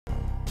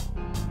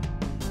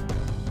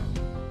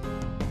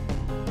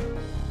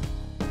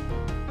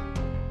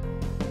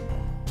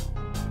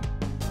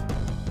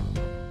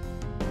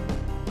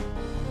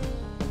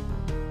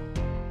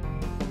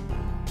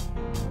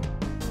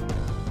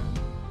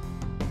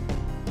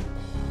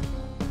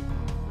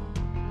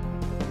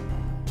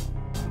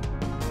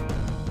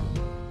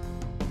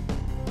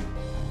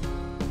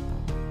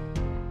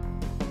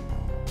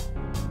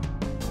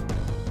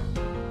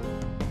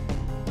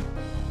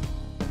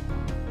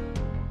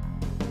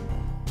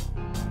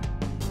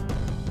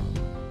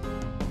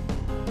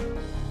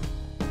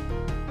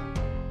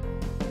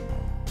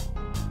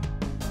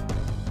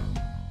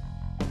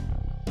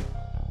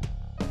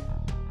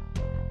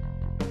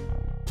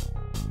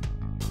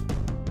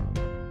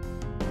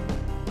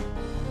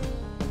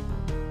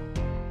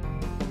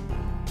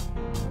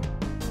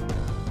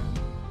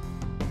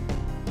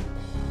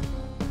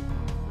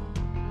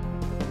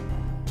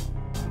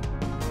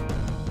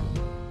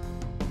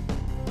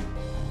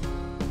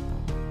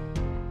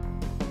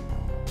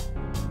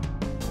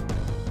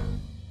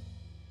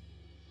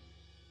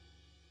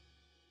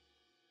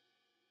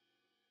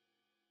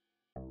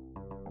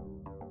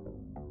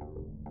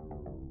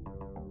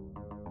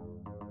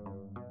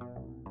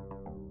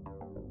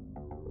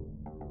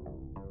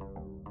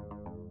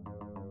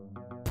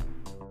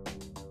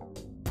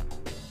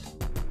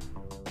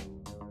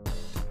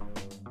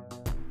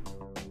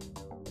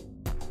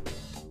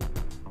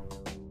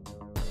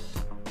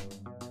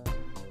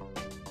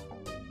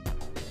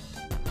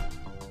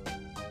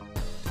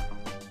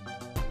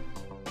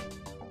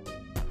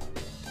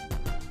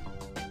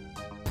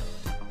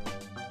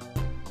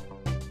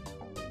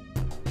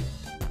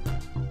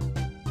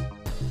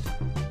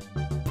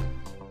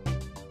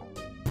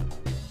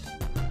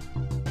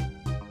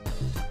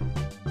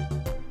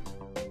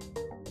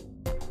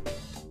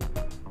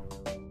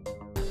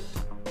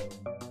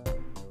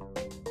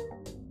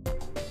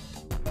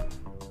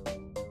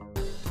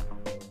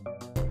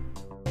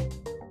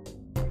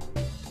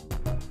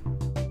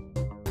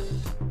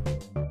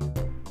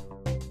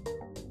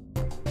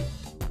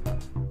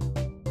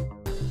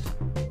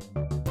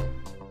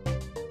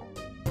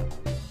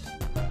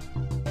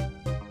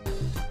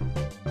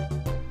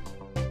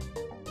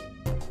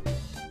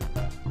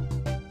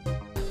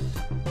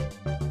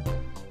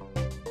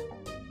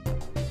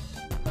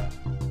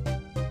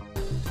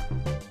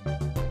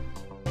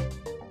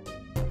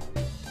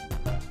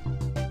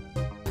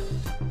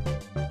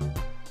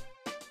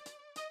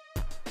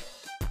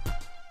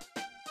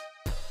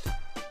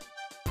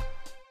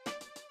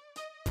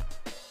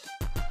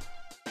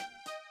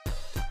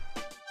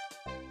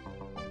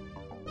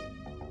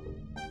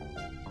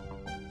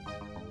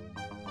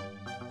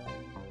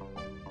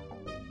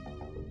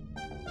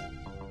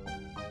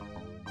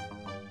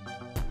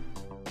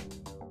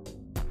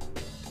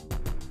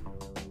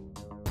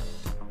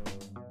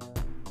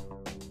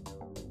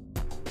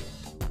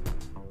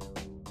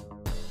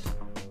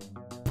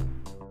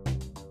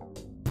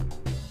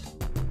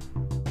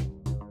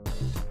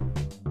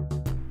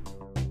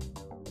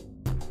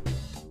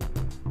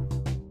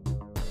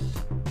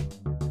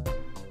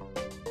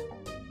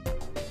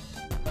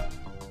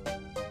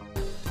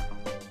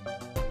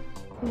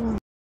Okay.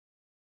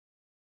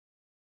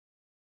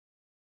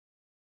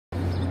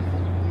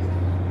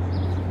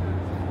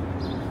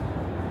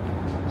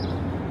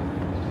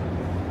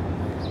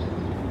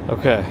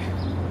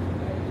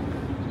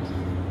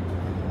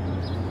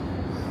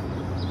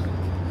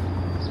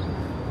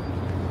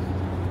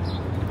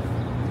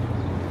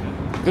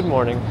 Good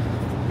morning.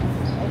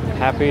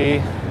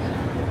 Happy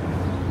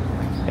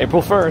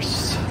April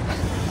 1st.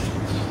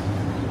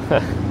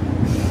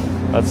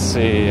 Let's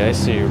see. I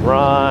see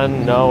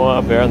Ron,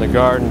 Noah, Bear in the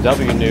Garden,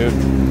 W. Newt,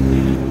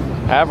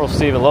 Avril,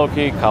 Stephen,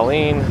 Loki,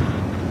 Colleen.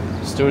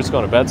 Stuart's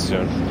going to bed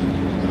soon.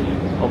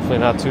 Hopefully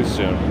not too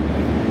soon.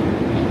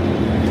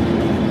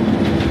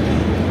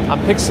 I'm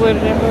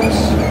Pixelated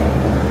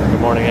Ambrose.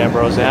 Good morning,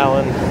 Ambrose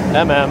Allen.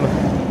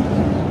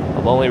 MM. A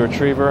lonely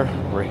retriever.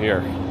 We're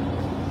here.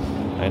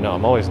 I know,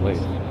 I'm always late.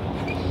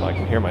 Well, I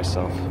can hear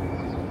myself.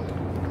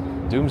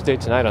 Doomsday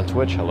Tonight on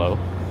Twitch. Hello.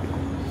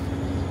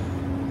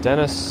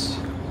 Dennis.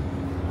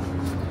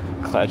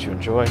 Glad you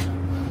enjoy.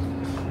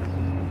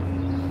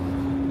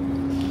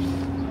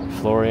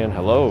 Florian.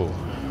 Hello.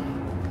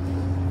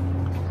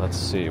 Let's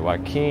see.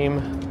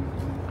 Joaquim.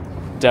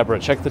 Deborah,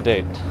 check the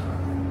date.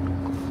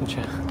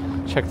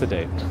 Check the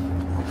date.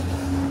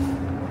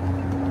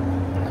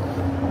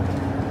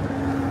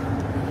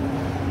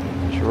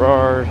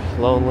 Gerard,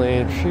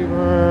 Lonely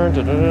Retriever,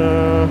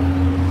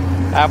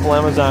 Apple,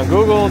 Amazon,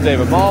 Google,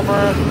 David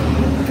Ballmer.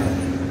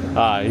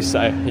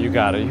 You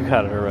got it. You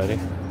got it already.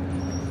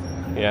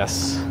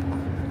 Yes,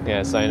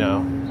 I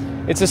know.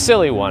 It's a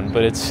silly one,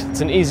 but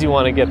it's an easy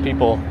one to get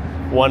people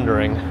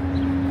wondering.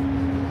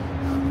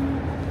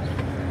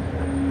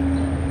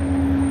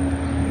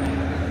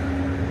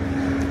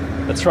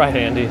 That's right,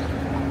 Andy.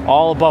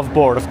 All above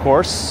board, of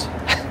course.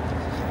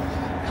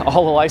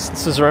 All the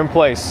licenses are in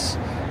place.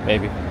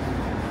 Maybe.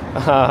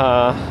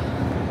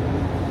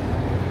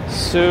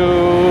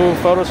 Sue,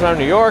 photos around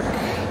New York.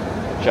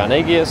 John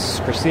Agius,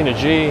 Christina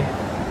G.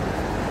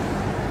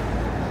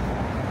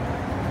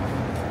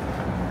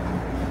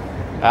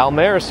 Al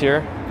Maris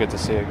here. Good to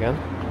see you again.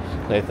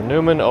 Nathan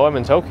Newman, OM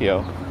in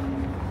Tokyo.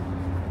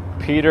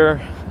 Peter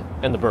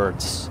and the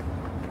birds.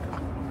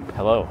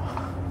 Hello.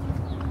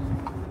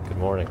 Good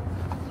morning.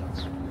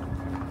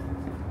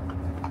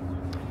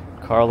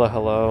 Carla,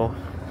 hello.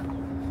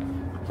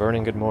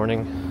 Vernon, good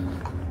morning.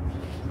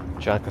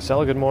 John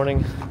Casella, good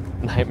morning.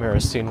 Nightmare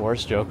has seen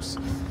worse jokes.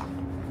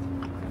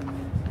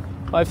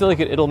 Well, I feel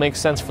like it'll make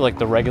sense for like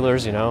the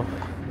regulars, you know,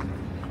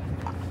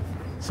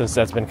 since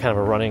that's been kind of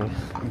a running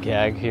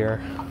gag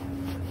here.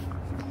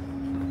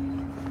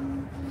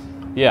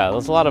 Yeah,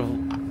 there's a lot of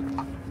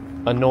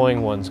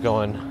annoying ones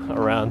going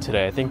around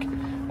today. I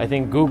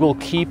think Google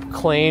Keep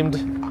claimed.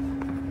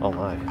 Oh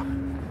my,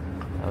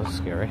 that was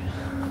scary.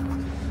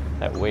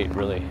 That weight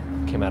really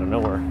came out of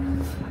nowhere.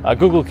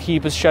 Google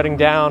Keep is shutting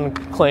down,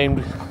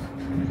 claimed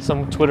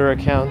some Twitter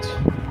account.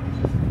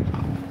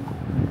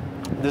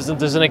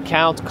 There's an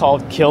account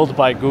called Killed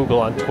by Google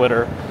on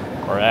Twitter,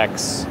 or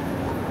X,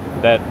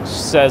 that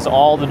says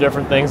all the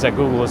different things that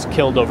Google has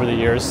killed over the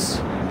years.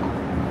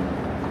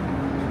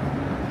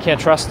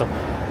 Can't trust them.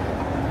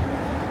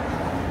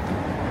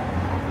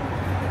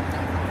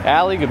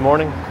 Allie, good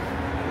morning.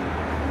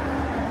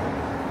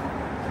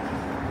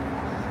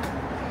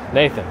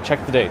 Nathan,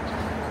 check the date.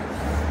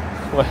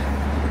 What?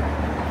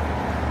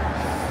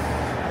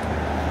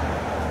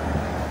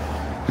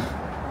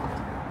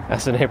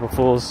 That's an April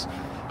Fool's.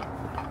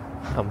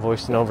 I'm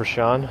voicing over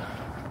Sean,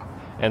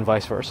 and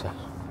vice versa.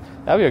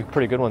 That would be a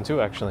pretty good one too,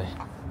 actually.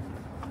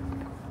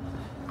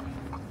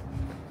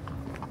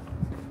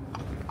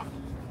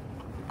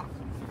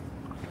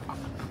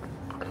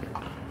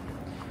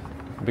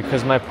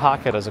 Because my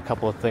pocket has a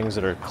couple of things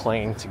that are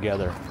clanging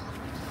together.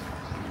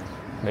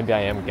 Maybe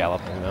I am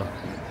galloping though.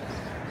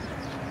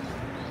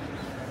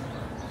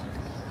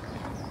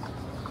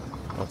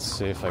 Let's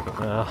see if I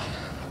can.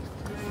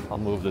 I'll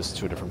move this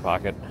to a different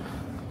pocket.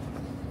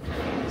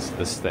 It's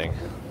this thing.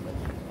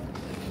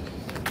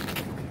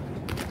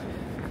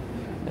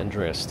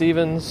 Andrea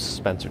Stevens,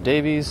 Spencer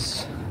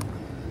Davies,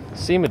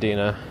 C.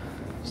 Medina,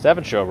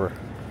 Stephen Schober.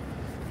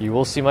 You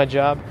will see my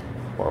job,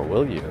 or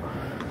will you?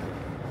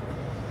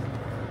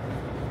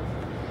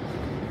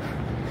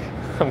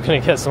 I'm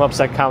gonna get some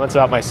upset comments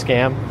about my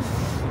scam.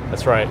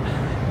 That's right.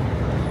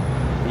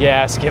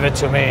 Yes, give it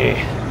to me.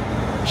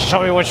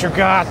 Show me what you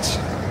got.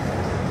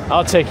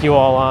 I'll take you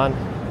all on.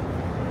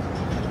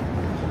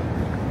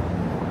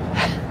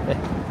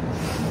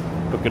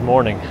 But good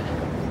morning.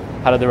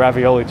 How did the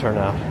ravioli turn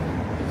out?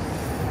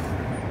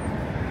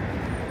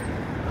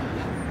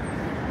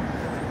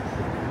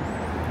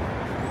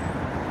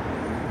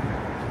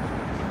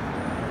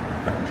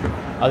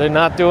 Are they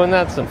not doing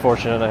that? It's an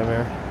unfortunate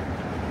nightmare.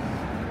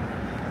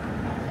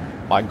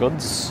 My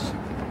goods.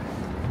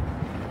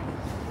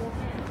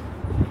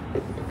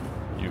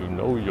 You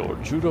know your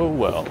judo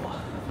well.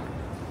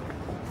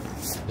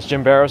 Is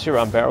Jim Barrows here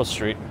on Barrow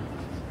Street?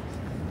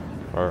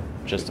 Or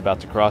just about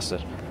to cross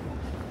it?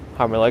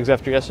 How are my legs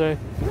after yesterday?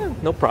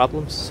 No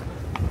problems.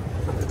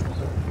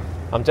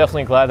 I'm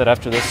definitely glad that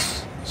after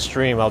this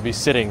stream I'll be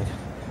sitting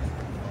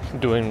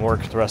doing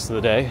work the rest of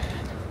the day.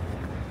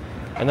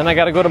 And then I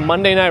got to go to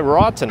Monday Night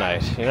Raw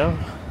tonight, you know?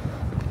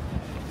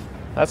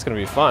 That's going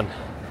to be fun.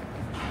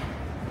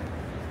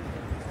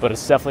 But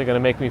it's definitely going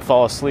to make me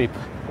fall asleep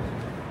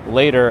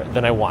later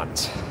than I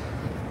want.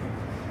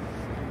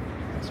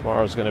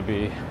 Tomorrow's going to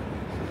be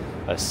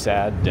a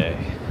sad day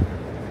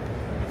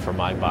for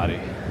my body.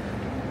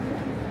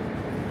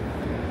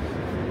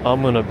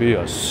 I'm going to be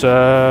a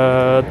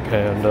sad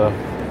panda.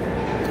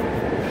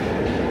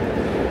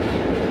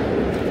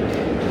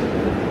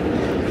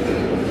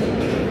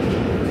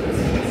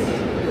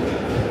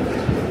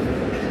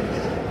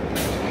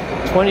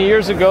 "20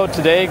 years ago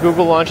today,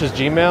 Google launches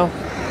Gmail."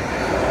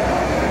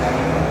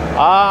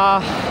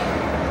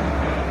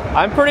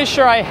 I'm pretty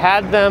sure I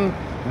had them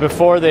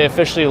before they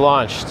officially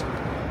launched.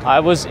 I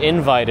was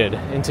invited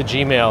into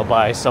Gmail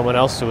by someone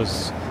else who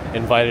was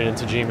invited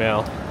into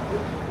Gmail,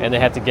 and they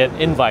had to get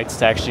invites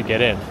to actually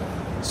get in.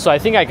 So I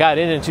think I got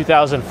in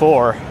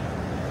 2004,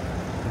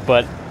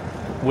 but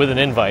with an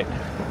invite.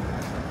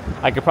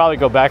 I could probably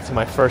go back to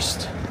my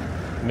first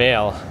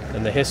mail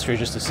in the history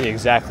just to see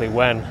exactly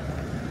when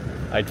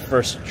I'd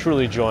first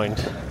truly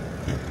joined.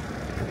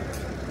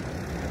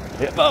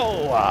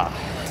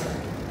 Oh!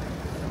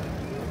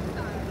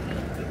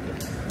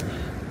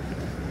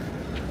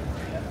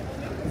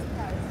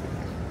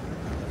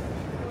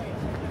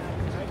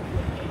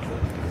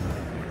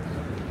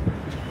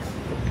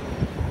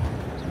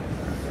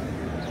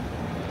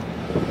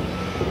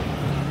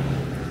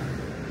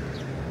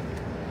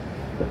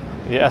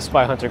 Yeah,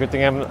 Spy Hunter. Good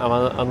thing I'm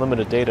on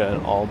unlimited data in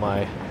all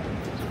my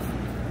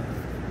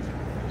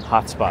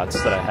hotspots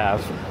that I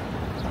have.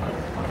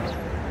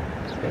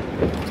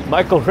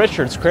 Michael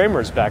Richards,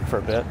 Kramer's back for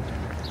a bit.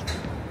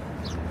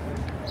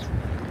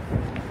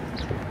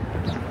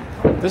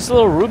 This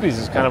Little Ruby's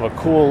is kind of a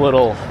cool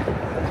little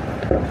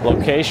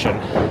location.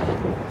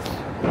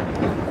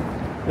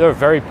 They're a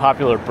very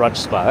popular brunch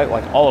spot.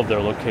 Like all of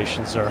their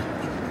locations are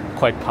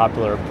quite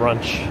popular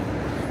brunch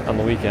on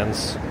the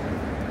weekends.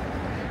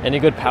 Any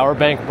good power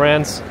bank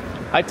brands?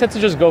 I tend to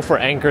just go for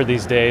Anchor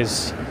these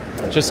days,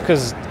 just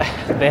because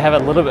they have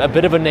a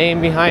bit of a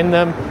name behind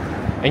them,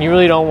 and you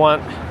really don't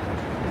want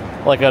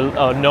like a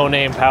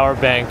no-name power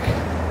bank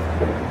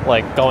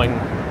like going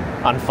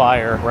on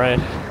fire,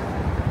 right?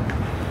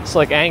 It's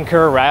like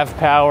Anchor, Rav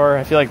Power.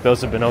 I feel like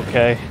those have been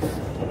okay.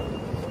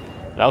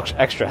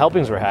 Extra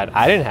helpings were had.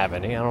 I didn't have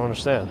any. I don't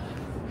understand.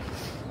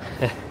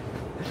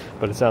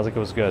 But it sounds like it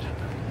was good.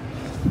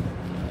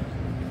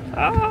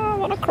 I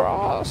want to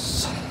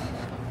cross.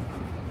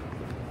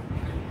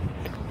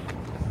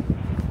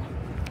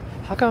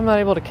 How come I'm not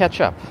able to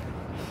catch up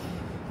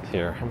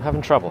here? I'm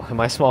having trouble. Am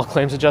I small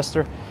claims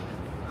adjuster?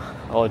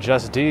 I'll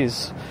adjust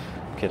D's.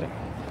 I'm kidding.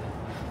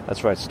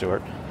 That's right,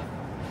 Stuart.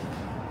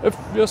 If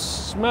you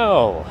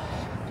smell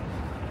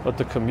what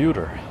the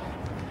commuter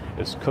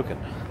is cooking.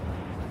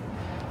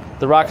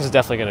 The Rock is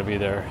definitely going to be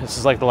there. This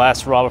is like the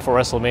last Raw before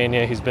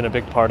WrestleMania. He's been a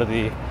big part of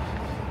the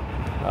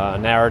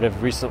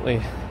narrative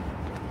recently.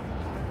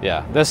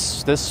 Yeah,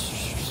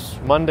 this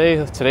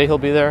Monday, today he'll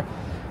be there.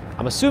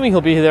 I'm assuming he'll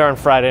be there on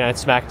Friday Night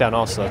SmackDown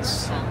also.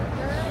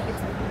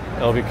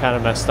 It'll be kind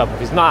of messed up if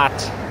he's not.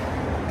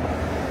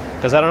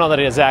 Because I don't know that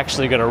he is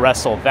actually going to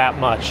wrestle that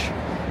much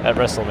at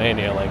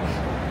WrestleMania. Like,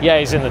 yeah,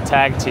 he's in the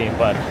tag team,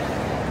 but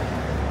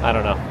I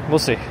don't know. We'll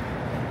see.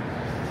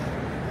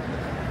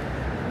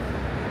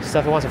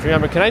 Stefan wants a free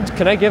member.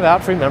 Can I give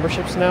out free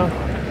memberships now?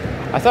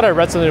 I thought I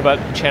read something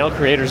about channel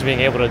creators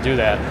being able to do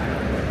that.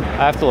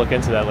 I have to look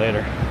into that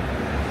later.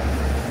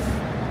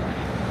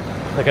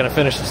 They're going to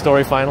finish the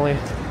story finally.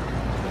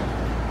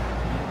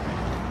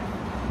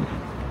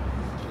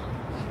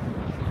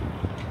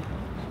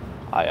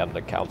 I am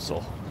the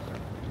council.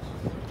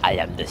 I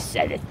am the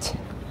Senate.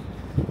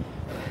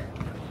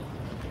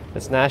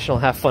 It's National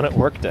Have Fun at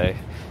Work Day.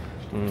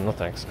 No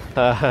thanks.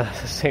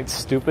 This ain't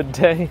stupid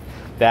day.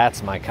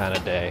 That's my kind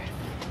of day.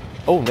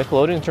 Oh,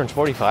 Nickelodeon turns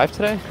 45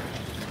 today?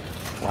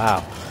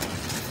 Wow.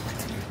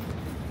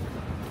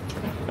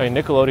 I mean,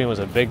 Nickelodeon was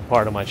a big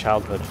part of my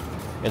childhood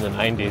in the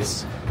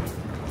 90s.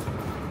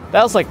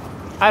 That was like,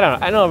 I don't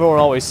know. I know everyone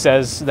always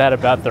says that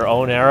about their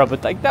own era,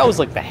 but like that was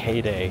like the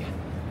heyday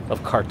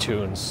of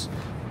cartoons.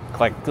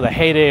 Like the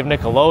heyday of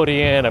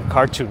Nickelodeon, of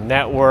Cartoon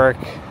Network.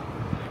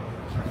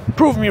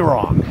 Prove me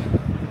wrong.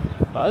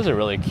 Wow, this is a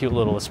really cute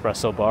little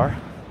espresso bar.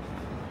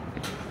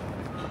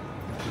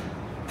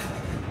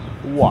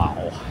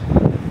 Wow.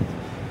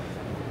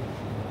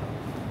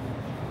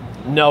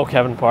 No,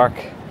 Kevin Park.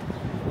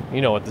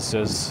 You know what this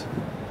is.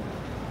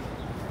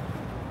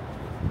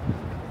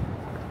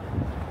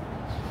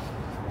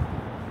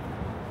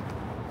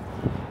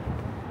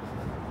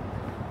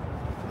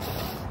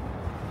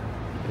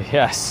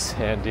 Yes,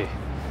 Andy.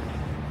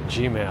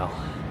 Gmail.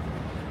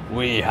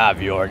 We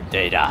have your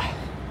data.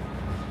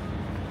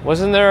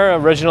 Wasn't there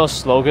an original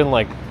slogan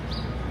like,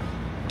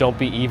 don't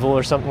be evil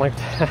or something like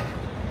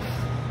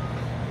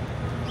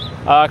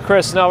that?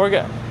 Chris, no, we're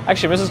good.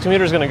 Actually, Mrs.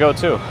 Commuter's gonna go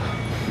too.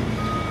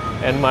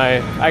 And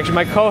my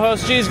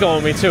co-host G's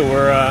going with me too.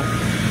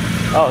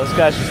 Oh, this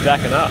guy's just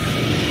backing up.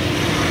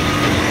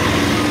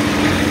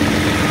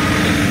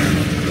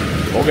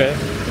 Okay.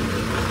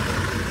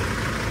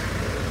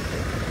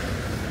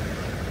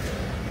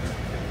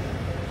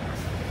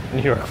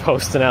 New York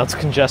Post announced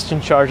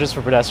congestion charges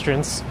for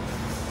pedestrians.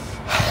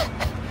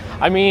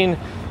 I mean,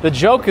 the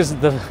joke is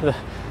the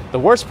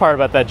worst part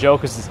about that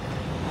joke is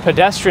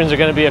pedestrians are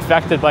going to be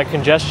affected by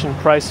congestion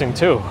pricing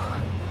too.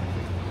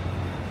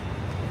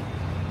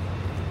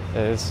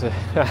 It's,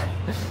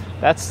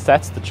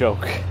 that's the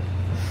joke.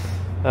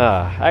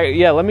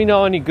 Let me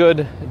know any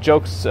good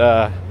jokes,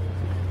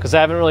 because I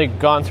haven't really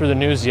gone through the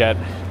news yet.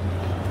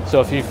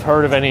 So if you've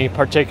heard of any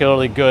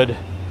particularly good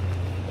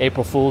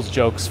April Fool's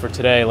jokes for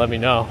today, let me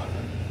know.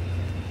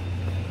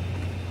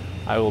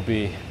 I will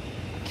be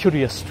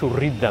curious to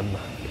read them.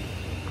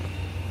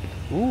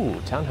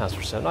 Ooh, townhouse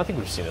for sale. I think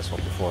we've seen this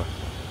one before.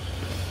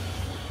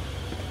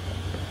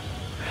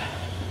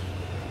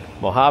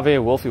 Mojave,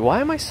 Wolfie. Why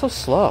am I so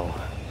slow?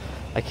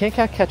 I can't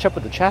catch up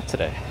with the chat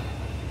today.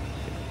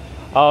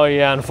 Oh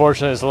yeah,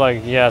 unfortunately, it's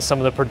like, yeah, some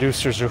of the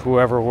producers or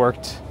whoever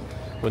worked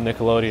with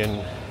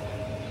Nickelodeon,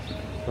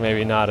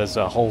 maybe not as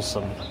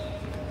wholesome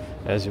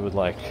as you would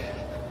like.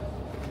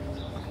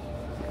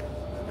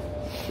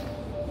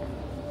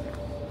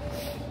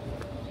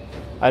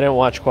 I didn't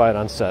watch Quiet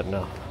on Set,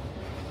 no.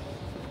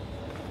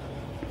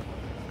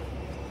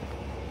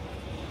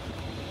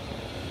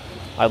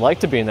 I'd like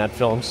to be in that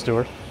film,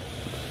 Stuart.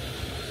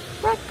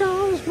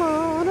 Rocco's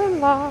Modern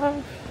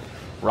Life.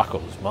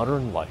 Rocco's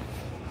Modern Life.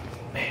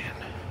 Man.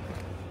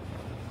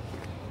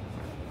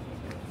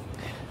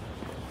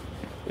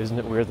 Isn't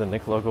it weird the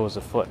Nick logo is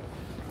a foot?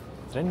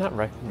 Did I not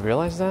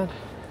realize that?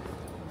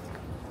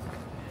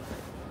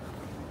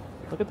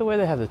 Look at the way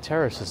they have the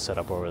terraces set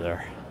up over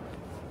there.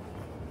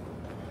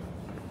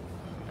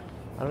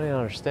 I don't even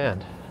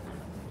understand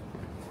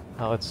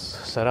how it's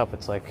set up.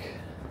 It's like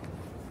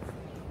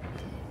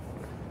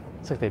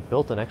they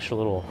built an extra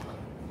little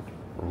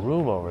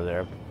room over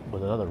there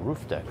with another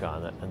roof deck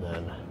on it, and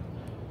then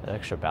an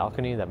extra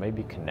balcony that may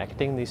be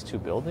connecting these two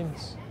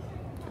buildings.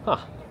 Huh.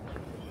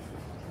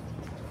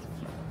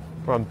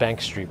 We're on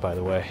Bank Street, by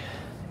the way.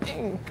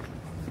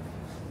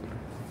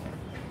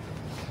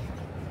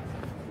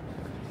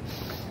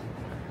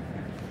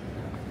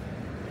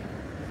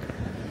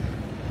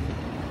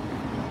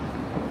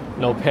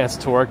 No pants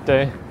to work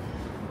day.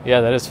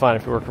 Yeah, that is fine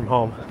if you work from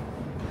home.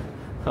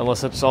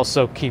 Unless it's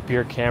also keep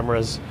your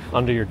cameras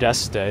under your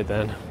desk day,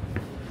 then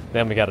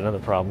we got another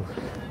problem.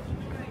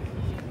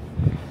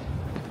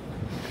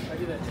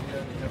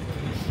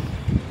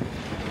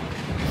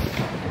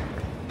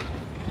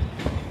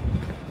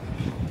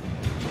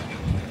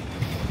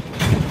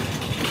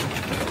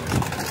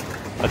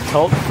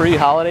 Adult-free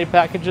holiday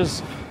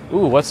packages?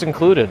 Ooh, what's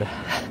included?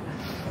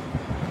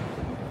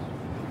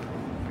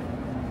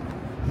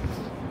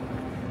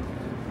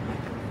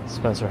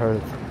 Spencer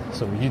heard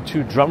some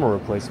U2 drummer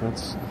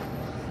replacements.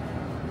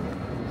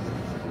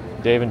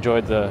 Dave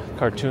enjoyed the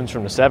cartoons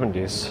from the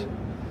 70s.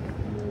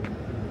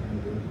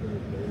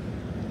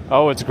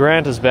 Oh, it's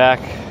Grant is back.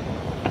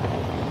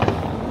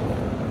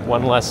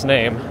 One less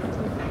name.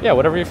 Yeah,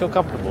 whatever you feel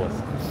comfortable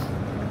with.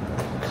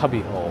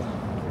 Cubbyhole.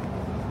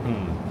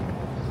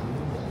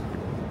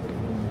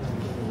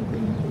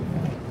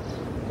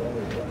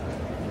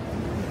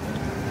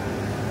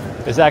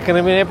 Is that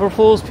going to be April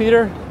Fool's,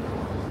 Peter?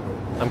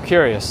 I'm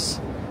curious.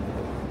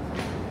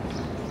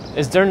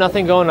 Is there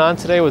nothing going on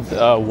today with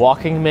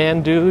Walking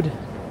Man Dude?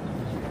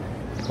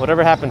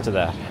 Whatever happened to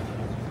that?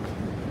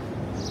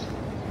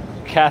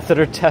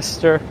 Catheter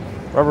tester,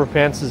 rubber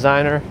pants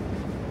designer.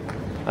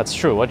 That's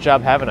true. What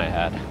job haven't I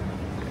had?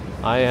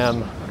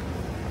 I've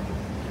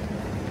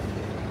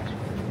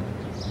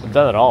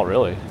done it all,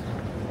 really.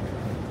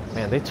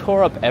 Man, they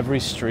tore up every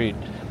street.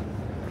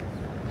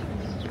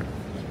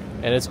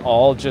 And it's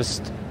all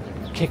just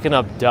kicking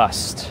up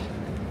dust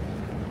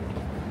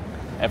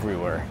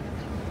everywhere.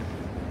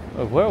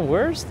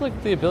 Where's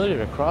like the ability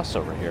to cross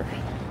over here?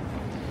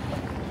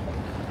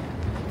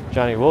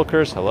 Johnny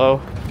Wilkers, hello.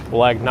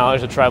 Will I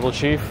acknowledge the tribal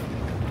chief?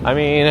 I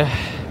mean,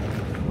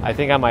 I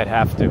think I might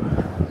have to.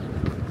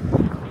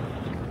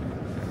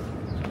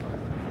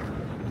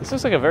 This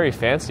looks like a very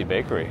fancy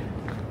bakery.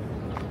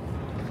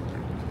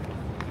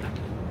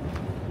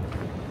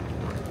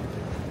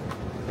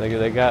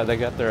 They got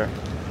their.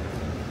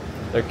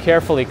 They're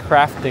carefully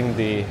crafting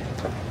the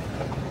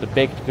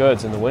baked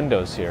goods in the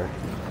windows here.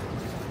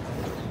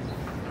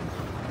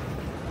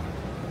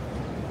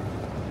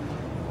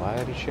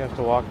 Why did she have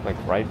to walk like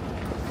right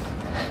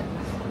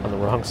on the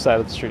wrong side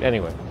of the street?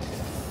 Anyway,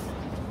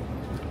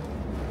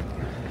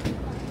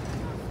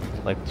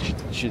 like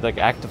she like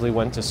actively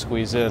went to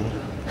squeeze in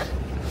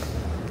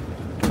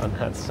on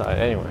that side.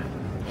 Anyway,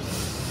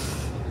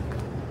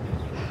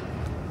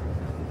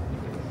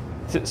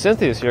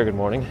 Cynthia's here. Good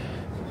morning.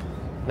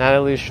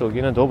 Natalie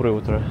Shulgina, доброе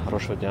утро.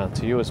 Хорошего дня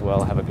to you as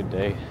well. Have a good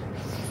day.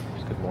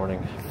 Good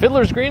morning.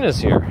 Fiddler's Green is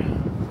here.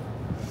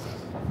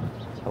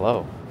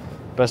 Hello.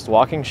 Best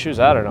walking shoes?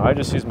 I don't know. I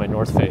just use my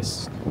North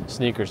Face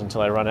sneakers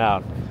until I run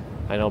out.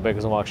 I know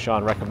Bakers and Walk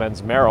Sean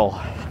recommends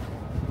Merrell.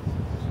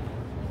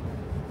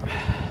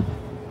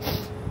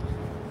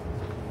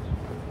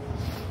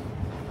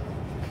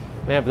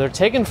 Man, but they're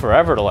taking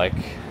forever to like...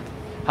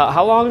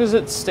 How long does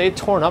it stay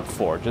torn up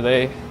for? Do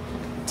they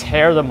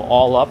tear them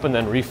all up and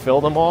then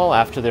refill them all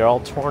after they're all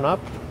torn up?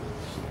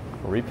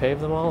 Repave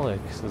them all? Like,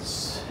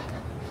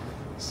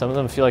 some of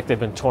them feel like they've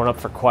been torn up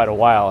for quite a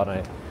while,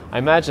 and I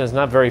imagine it's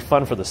not very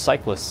fun for the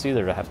cyclists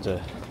either to have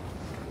to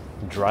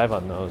drive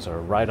on those or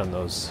ride on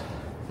those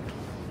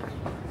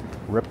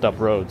ripped up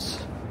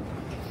roads.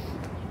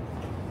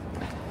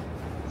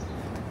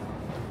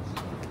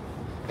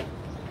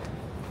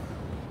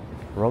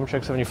 Rome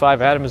Trek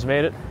 75, Adam has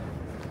made it.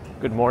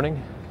 Good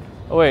morning.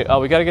 Oh wait,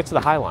 we got to get to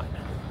the High Line.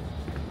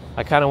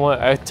 I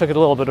took it a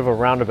little bit of a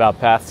roundabout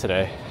path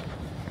today.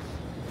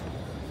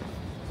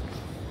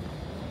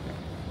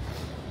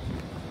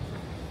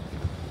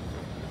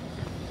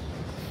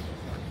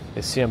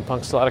 Is CM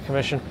Punk still out of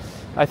commission?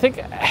 I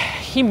think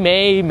he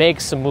may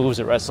make some moves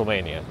at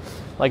WrestleMania.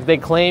 Like, they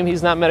claim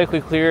he's not medically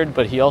cleared,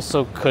 but he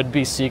also could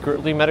be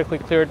secretly medically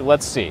cleared.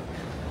 Let's see.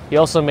 He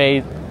also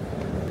may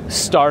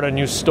start a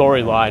new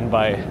storyline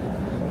by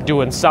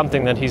doing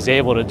something that he's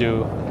able to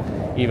do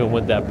even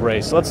with that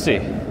brace. Let's see.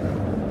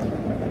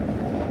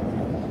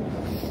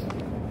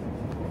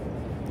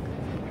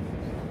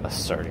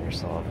 Asserting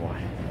yourself, boy.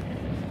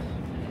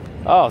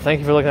 Oh, thank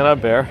you for looking that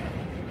up, Bear.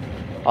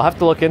 I'll have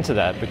to look into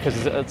that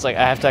because it's like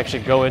I have to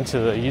actually go into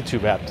the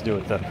YouTube app to do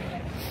it then.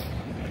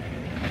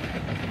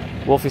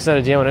 Wolfie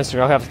sent a DM on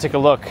Instagram. I'll have to take a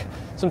look.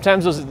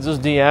 Sometimes those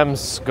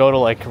DMs go to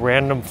like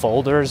random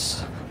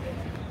folders,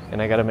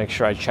 and I got to make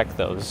sure I check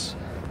those.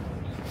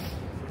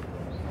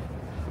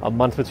 A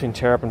month between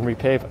tear up and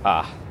repave.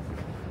 Ah,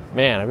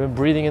 man, I've been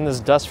breathing in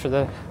this dust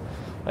for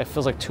it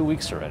feels like 2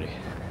 weeks already.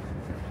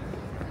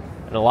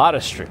 And a lot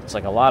of streets,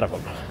 like a lot of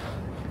them,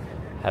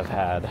 have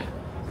had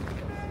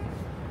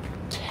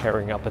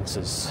tearing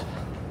uppances.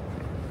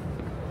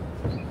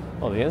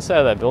 Oh, the inside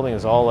of that building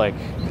is all like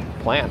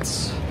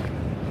plants.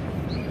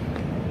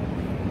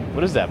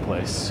 What is that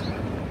place?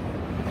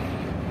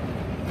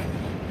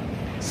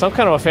 Some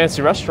kind of a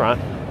fancy restaurant.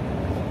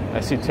 I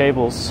see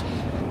tables.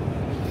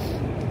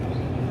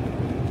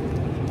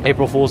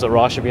 April Fools at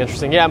Raw should be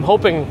interesting. Yeah, I'm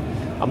hoping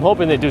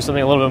they do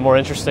something a little bit more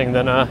interesting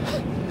than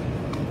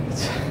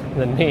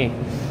me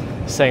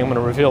saying I'm going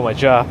to reveal my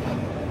job.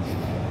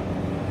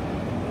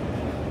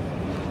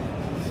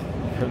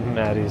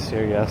 Maddie's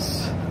here,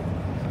 yes.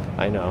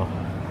 I know.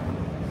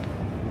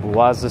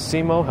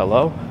 Buazasimo,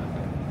 hello.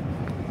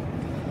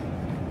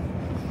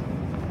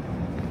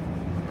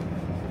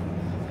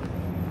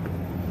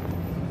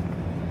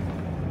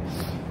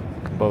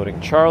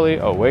 Boating Charlie,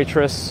 oh,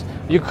 waitress.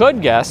 You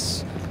could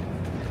guess.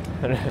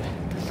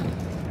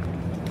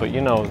 But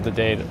you know the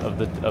date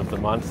of the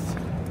month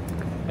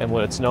and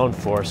what it's known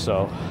for,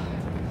 so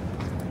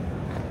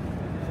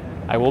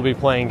I will be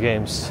playing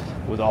games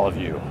with all of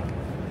you.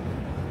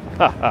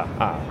 Ha ha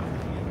ha.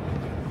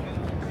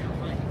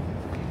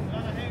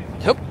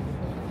 Yep.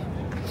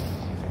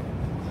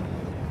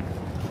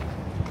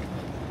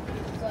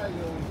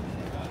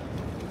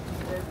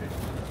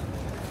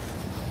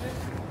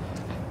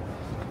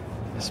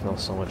 I smell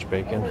so much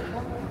bacon.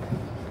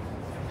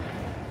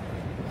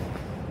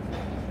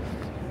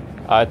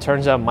 It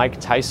turns out Mike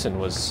Tyson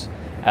was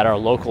at our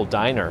local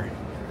diner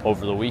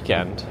over the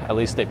weekend. At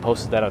least they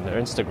posted that on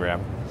their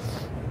Instagram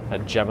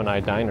at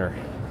Gemini Diner.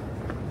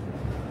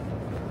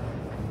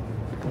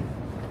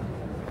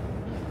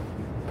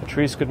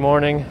 Patrice, good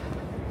morning.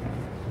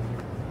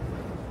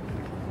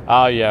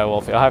 Oh yeah,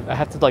 well, I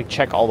have to like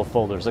check all the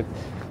folders. Like,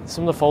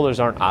 some of the folders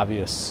aren't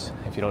obvious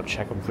if you don't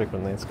check them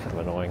frequently. It's kind of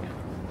annoying.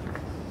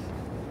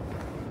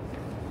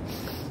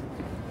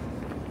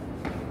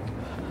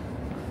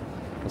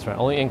 That's right.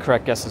 Only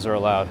incorrect guesses are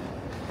allowed.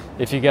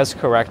 If you guess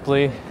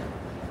correctly,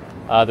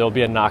 there will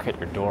be a knock at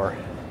your door,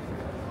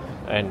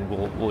 and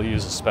we'll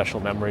use a special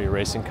memory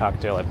erasing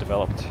cocktail I've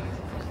developed.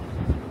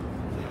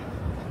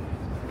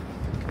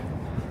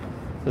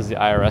 Does the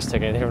IRS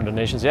take anything from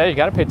donations? Yeah, you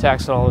got to pay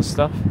tax on all this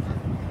stuff.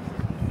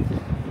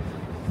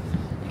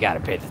 You got to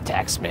pay the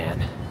tax,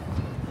 man.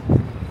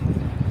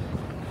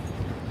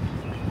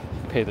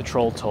 Pay the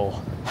troll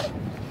toll.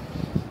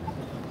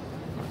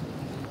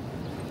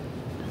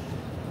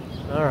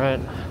 All right,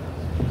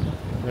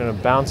 we're gonna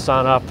bounce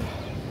on up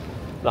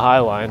the High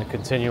Line and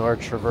continue our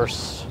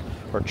traverse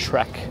or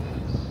trek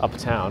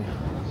uptown.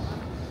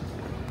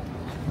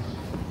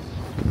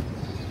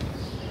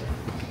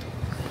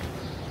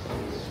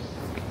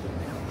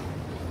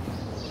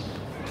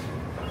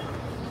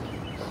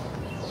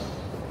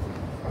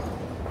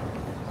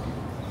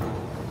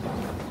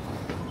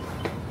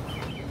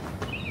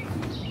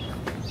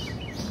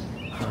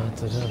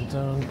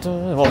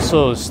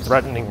 Also, it's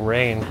threatening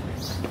rain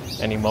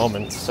any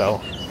moment,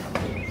 so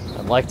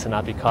I'd like to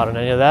not be caught in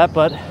any of that,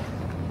 but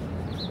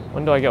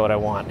when do I get what I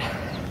want?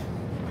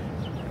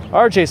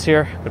 RJ's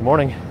here. Good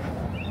morning.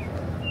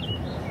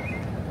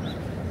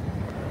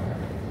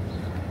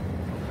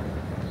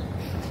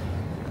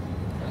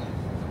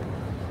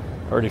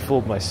 Already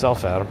fooled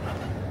myself, Adam.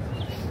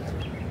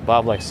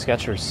 Bob likes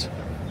Skechers.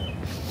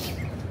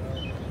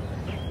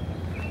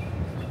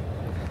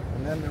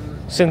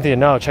 Cynthia,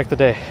 no, check the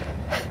day.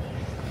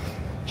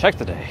 Check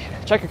the day.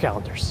 Check your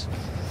calendars.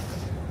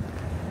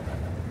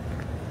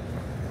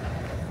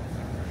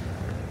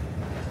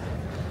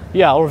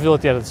 Yeah, I'll reveal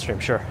at the end of the stream,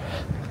 sure.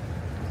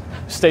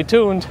 Stay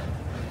tuned.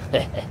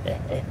 The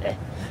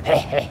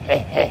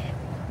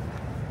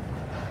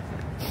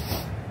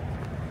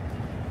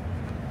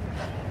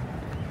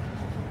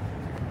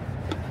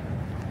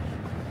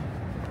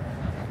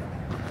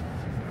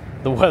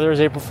weather is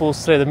April Fool's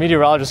today. The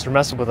meteorologists are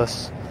messing with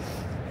us.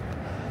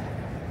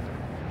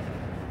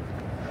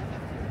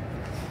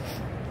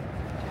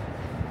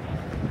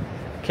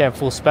 Can't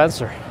fool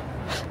Spencer.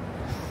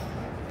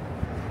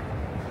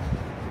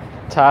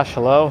 Tosh,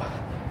 hello.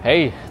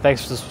 Hey,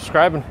 thanks for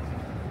subscribing.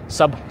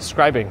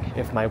 Subscribing,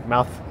 if my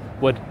mouth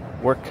would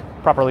work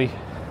properly.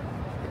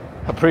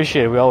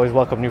 Appreciate it. We always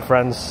welcome new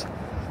friends.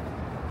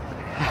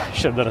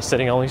 Should have done a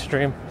sitting only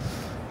stream.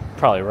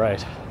 Probably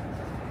right.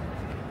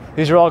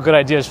 These are all good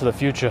ideas for the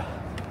future.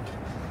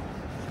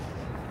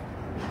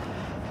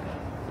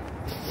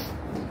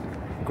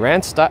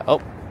 Grand style.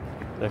 Oh,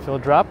 did I feel a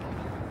drop?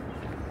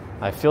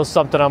 I feel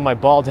something on my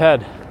bald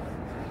head.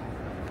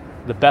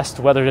 The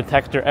best weather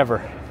detector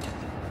ever.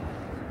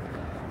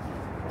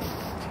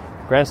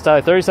 Grand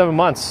style, 37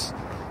 months.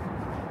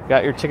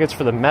 Got your tickets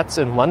for the Mets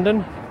in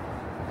London?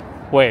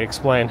 Wait,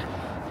 explain.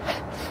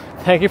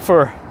 Thank you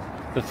for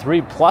the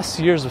 3+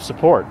 years of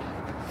support.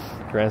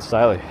 Grand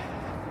style.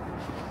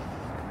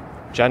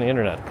 Johnny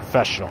Internet,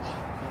 professional.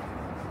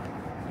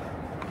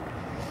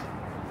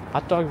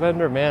 Hot dog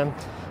vendor, man.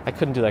 I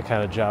couldn't do that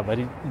kind of job. I'd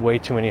eat way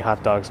too many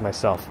hot dogs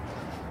myself.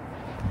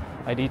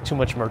 I'd eat too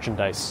much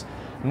merchandise.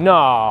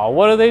 No,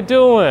 what are they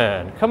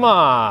doing? Come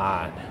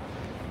on.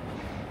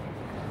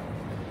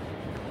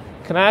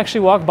 Can I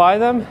actually walk by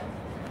them?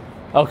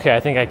 Okay, I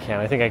think I can.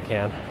 I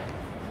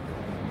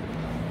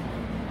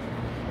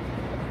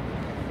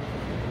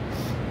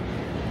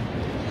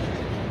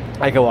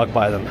can walk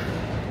by them.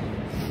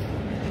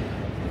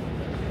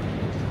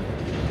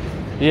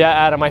 Yeah,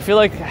 Adam, I feel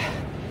like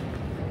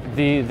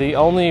the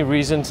only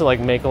reason to like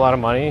make a lot of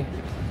money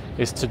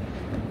is to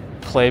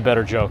play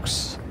better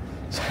jokes.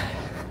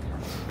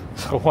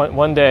 So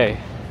one day,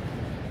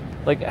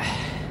 like,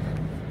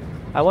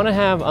 I want to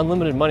have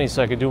unlimited money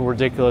so I could do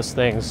ridiculous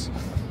things,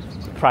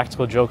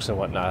 practical jokes and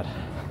whatnot.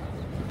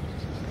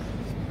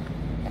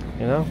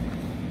 You know?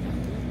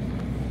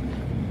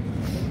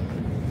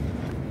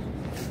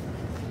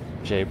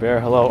 J Bear,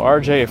 hello.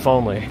 RJ, if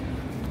only.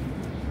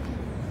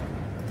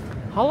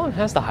 How long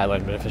has the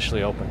Highline been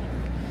officially open?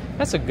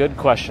 That's a good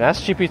question.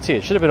 Ask GPT.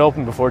 It should have been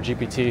open before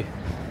GPT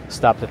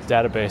stopped its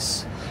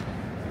database.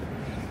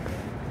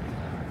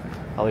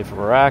 Ali from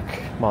Iraq,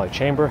 Molly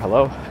Chamber,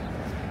 hello.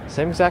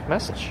 Same exact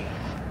message.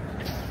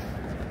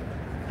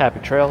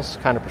 Happy trails,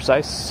 kind of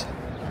precise.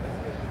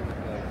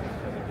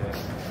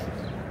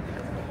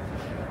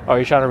 Oh, are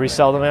you trying to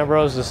resell them,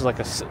 Ambrose? This is like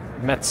a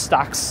Met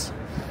stocks.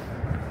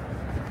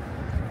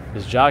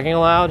 Is jogging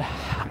allowed?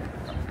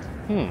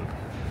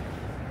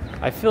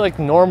 I feel like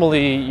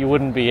normally you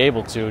wouldn't be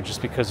able to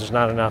just because there's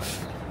not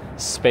enough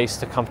space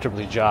to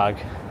comfortably jog.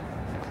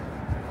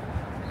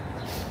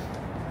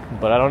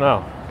 But I don't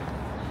know.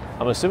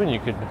 I'm assuming you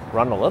could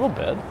run a little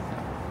bit.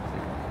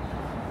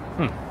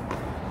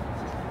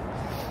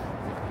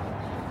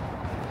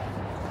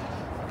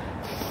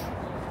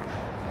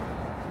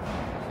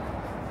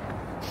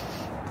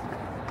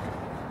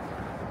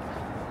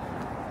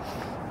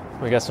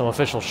 We got some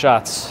official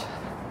shots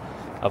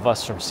of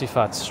us from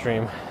Sifat's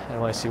stream,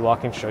 NYC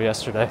walking show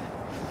yesterday.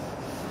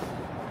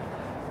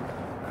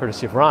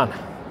 Courtesy of Ron.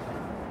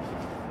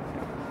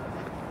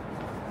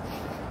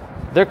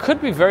 There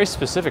could be very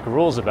specific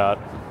rules about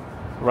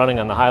running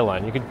on the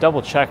Highline. You could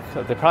double check.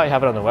 They probably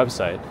have it on the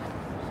website.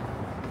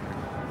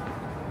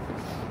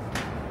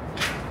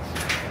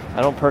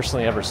 I don't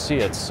personally ever see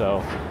it,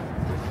 so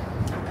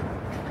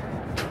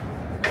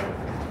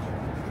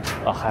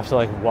I have to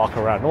like walk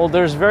around. Well,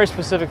 there's very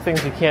specific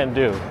things you can't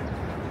do.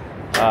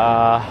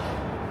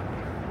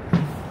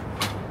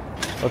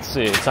 Let's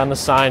see. It's on the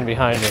sign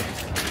behind me.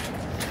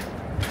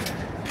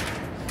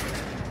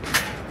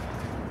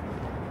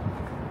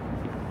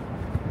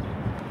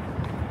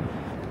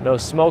 No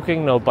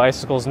smoking, no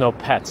bicycles, no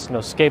pets, no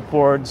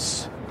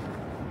skateboards.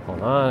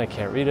 Hold on, I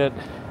can't read it.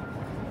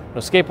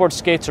 No skateboards,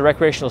 skates, or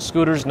recreational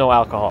scooters, no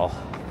alcohol.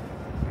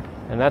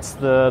 And that's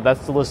the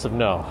list of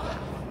no.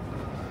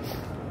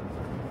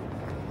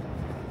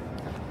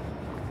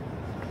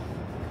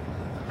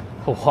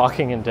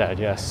 Walking and dead,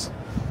 yes.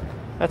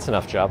 That's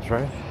enough jobs,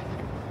 right?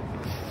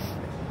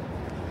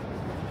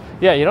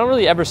 Yeah, you don't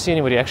really ever see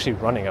anybody actually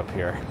running up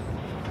here.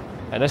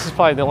 And this is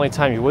probably the only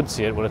time you would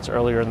see it, when it's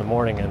earlier in the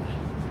morning and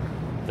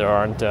there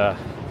aren't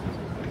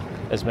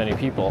as many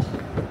people.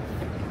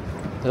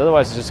 But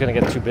otherwise, it's just going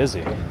to get too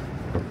busy.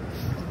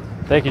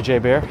 Thank you, J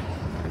Bear.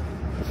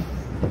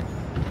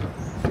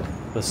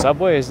 The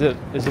subway, is it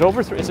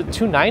over? Is it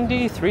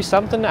 290, 3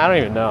 something? I don't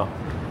even know.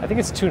 I think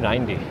it's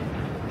 290.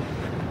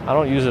 I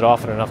don't use it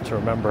often enough to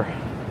remember.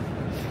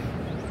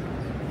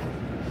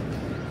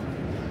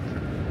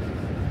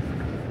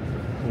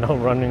 No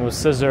running with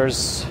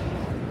scissors.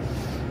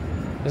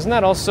 Isn't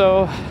that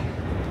also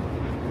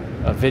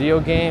a video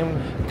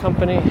game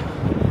company.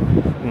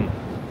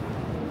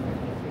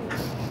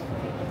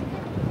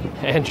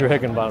 Andrew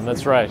Higginbottom,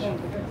 that's right.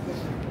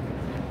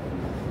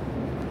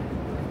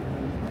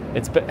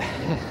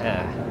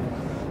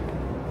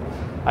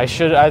 I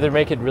should either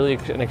make it really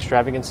an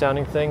extravagant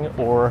sounding thing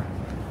or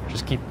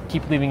just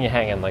keep leaving you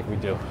hanging like we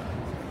do.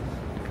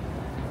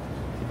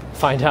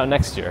 Find out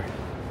next year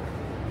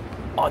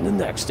on the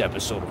next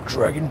episode of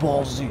Dragon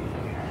Ball Z.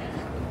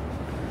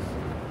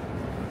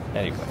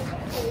 Anyway,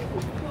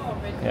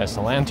 yes,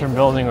 the Lantern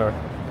Building, or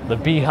the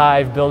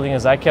Beehive Building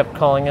as I kept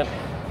calling it.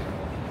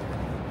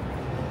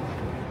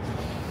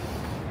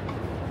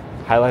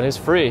 Highlight is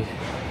free.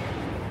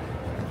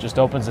 It just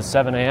opens at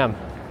 7 a.m.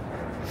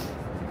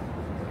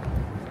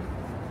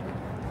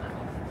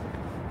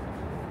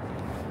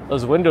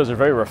 Those windows are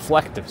very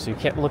reflective, so you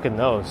can't look in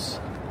those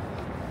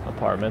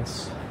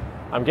apartments.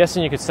 I'm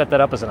guessing you could set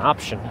that up as an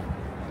option.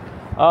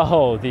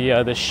 Oh,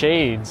 the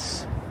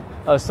shades.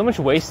 Oh, so much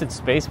wasted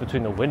space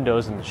between the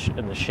windows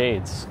and the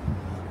shades.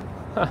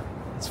 Huh,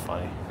 that's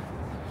funny.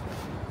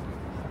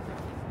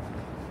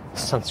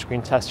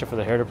 Sunscreen tester for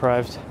the hair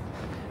deprived.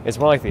 It's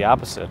more like the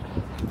opposite.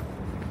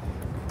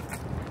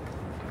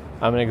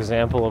 I'm an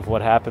example of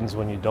what happens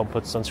when you don't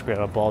put sunscreen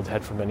on a bald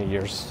head for many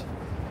years.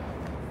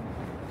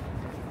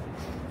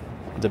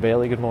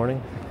 DeBailey, good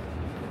morning.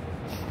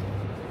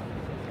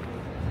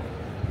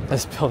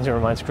 This building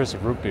reminds Chris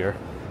of root beer.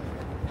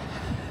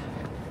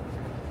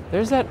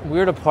 There's that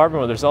weird apartment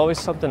where there's always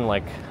something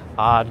like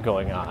odd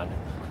going on.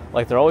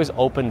 Like they're always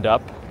opened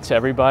up to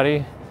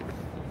everybody.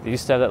 They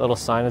used to have that little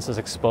sign that says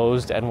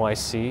exposed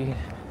NYC.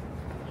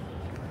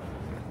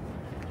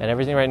 And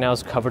everything right now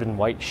is covered in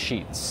white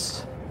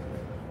sheets.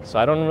 So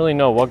I don't really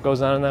know what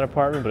goes on in that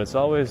apartment, but it's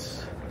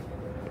always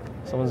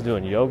someone's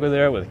doing yoga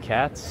there with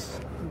cats.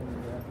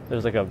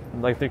 There's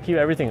like they keep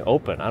everything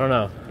open. I don't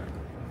know.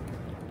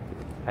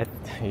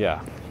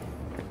 Yeah.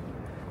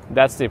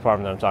 That's the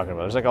apartment that I'm talking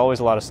about. There's like always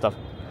a lot of stuff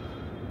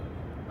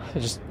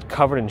just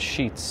covered in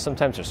sheets.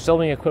 Sometimes there's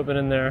filming equipment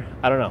in there.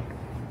 I don't know.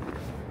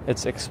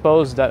 It's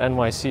exposed at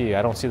NYC.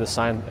 I don't see the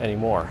sign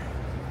anymore.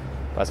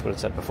 That's what it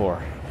said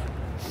before.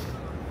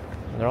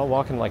 And they're all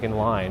walking like in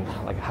line.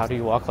 Like, how do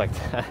you walk like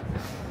that?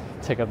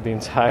 Take up the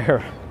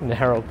entire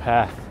narrow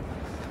path,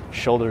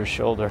 shoulder to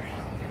shoulder.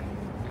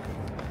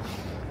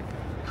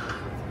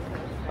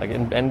 Like,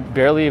 and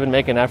barely even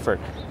make an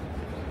effort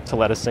to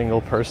let a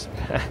single person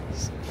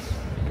pass.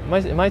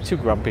 Am I too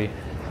grumpy?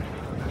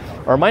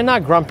 Or am I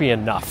not grumpy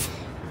enough?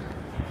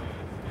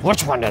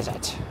 Which one is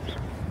it?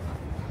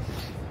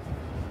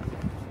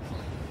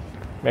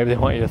 Maybe they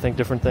want you to think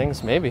different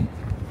things. Maybe.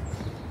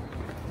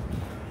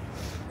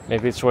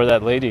 Maybe it's where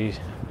that lady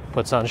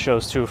puts on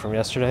shows too from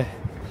yesterday.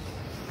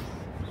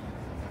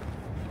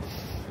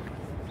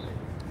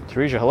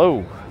 Teresa,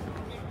 hello.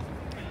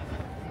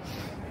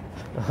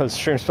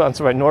 Stream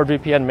sponsored by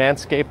NordVPN,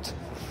 Manscaped,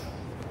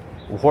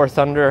 War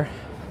Thunder.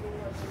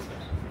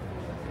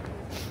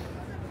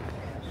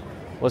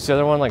 What's the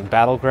other one? Like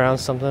Battleground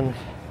something?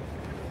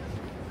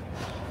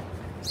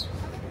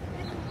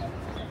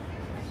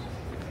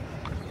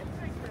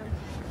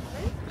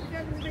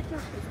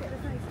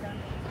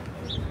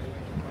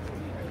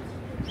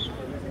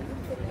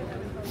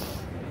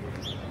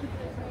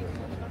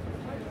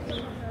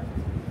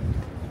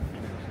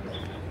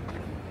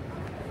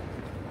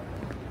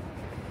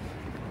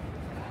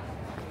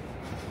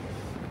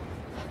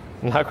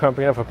 Not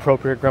grumpy enough,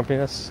 appropriate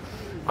grumpiness.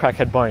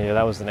 Crackhead Barney, yeah,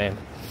 that was the name.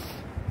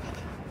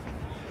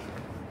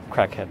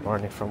 Crackhead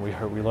Barney from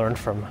we learned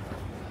from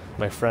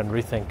my friend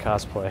Rethink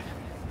Cosplay.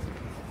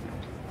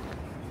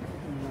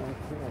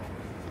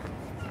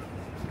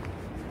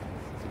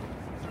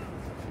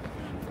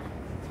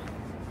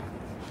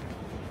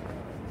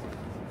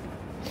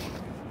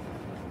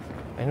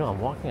 I know,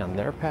 I'm walking on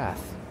their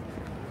path.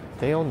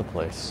 They own the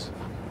place.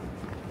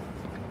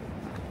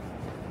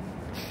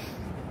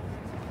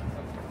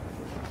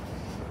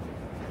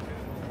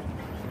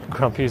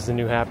 Grumpy is the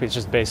new happy. It's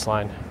just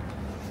baseline.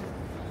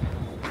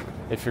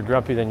 If you're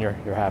grumpy, then you're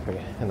happy,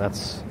 and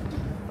that's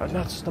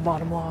the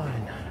bottom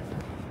line.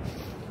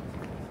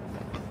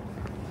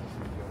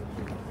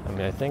 I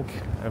mean, I think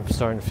I'm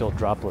starting to feel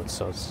droplets,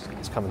 so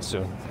it's coming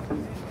soon.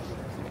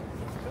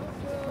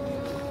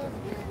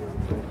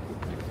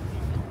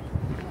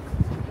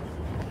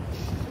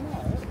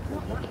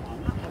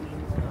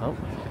 Oh,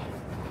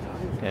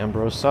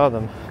 Ambrose saw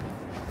them.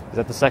 Is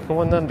that the second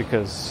one then?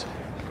 Because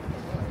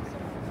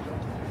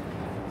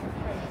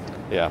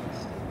yeah.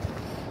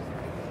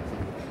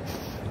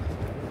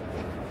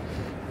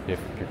 If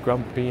you're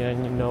grumpy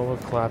and you know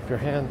it, clap your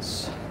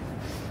hands.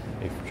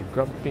 If you're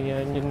grumpy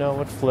and you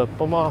know it, flip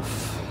them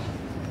off.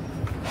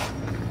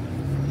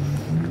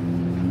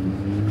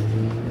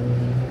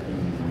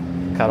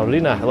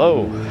 Carolina,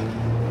 hello.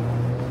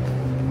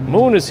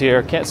 Moon is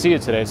here. Can't see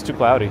it today. It's too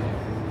cloudy.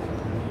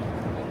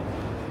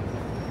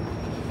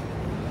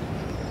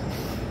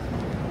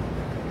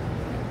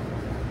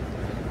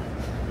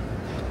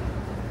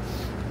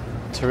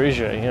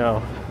 Teresa, you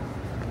know,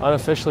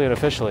 unofficially and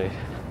officially,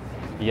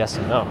 yes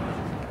and no.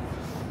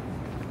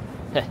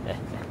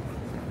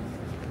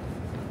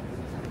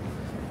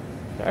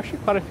 There are actually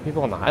quite a few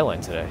people on the High Line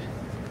today.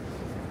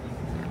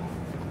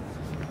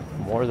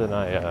 More than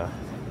I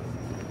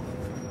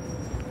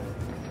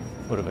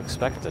would have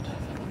expected.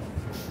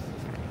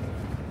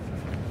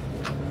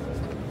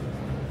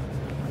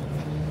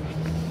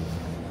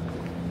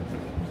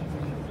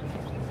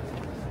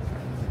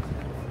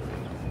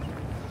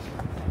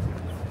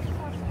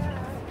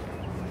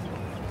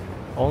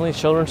 Only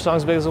children's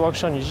songs big as a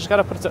Waukesha? You just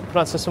gotta put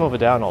on System of a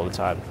Down all the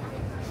time.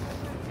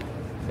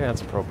 I think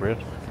that's appropriate.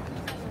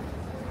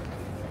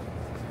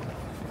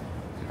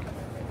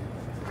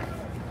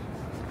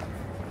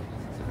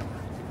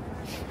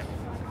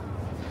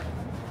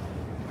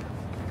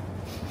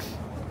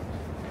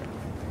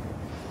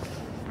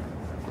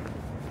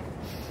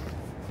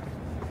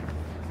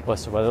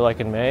 What's the weather like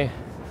in May?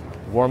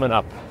 Warming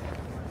up.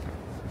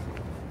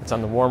 It's on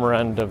the warmer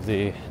end of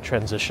the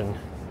transition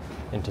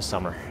into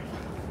summer.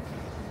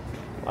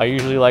 I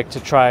usually like to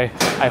try,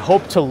 I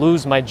hope to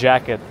lose my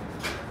jacket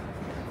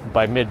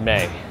by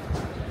mid-May.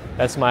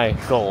 That's my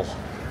goal.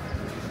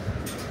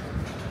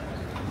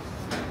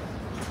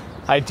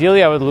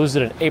 Ideally, I would lose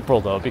it in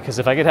April though, because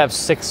if I could have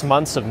 6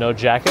 months of no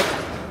jacket,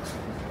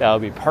 that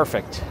would be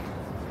perfect.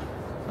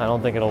 I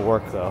don't think it'll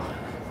work though.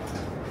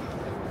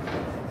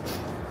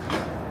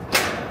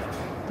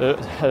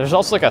 There's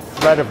also like a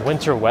threat of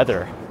winter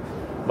weather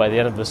by the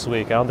end of this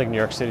week. I don't think New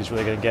York City's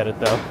really going to get it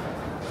though.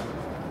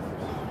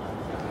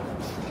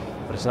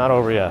 But it's not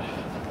over yet.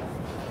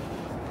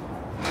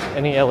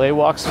 Any LA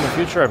walks in the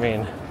future? I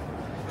mean,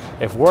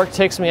 if work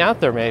takes me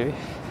out there, maybe.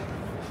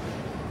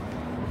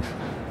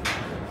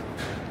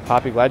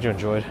 Poppy, glad you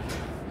enjoyed.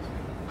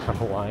 I'm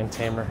a lion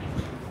tamer.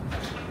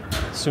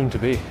 Soon to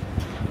be.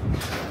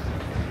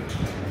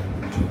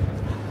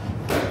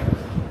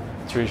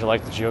 Teresa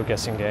liked the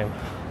geoguessing game.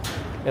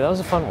 Yeah, that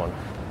was a fun one.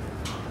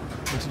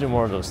 I need to do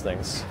more of those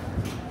things.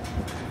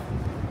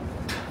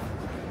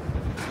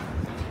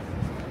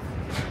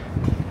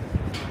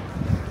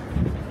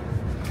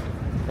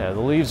 Yeah, the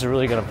leaves are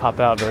really going to pop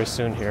out very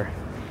soon here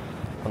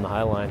on the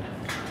High Line.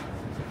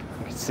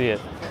 You can see it.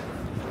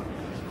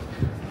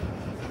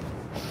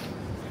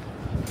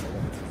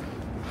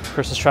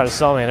 Chris is trying to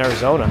sell me in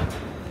Arizona.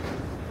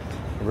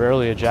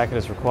 Rarely a jacket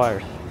is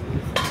required.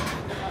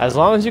 As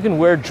long as you can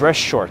wear dress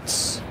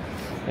shorts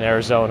in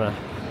Arizona,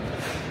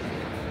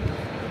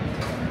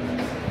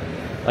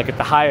 like at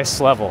the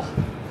highest level,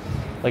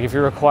 like if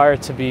you're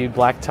required to be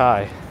black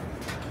tie,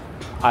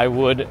 I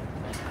would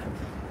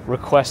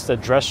request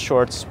that dress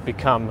shorts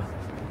become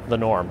the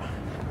norm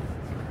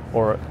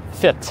or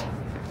fit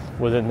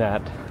within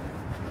that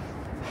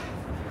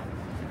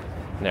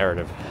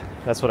narrative.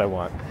 That's what I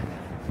want.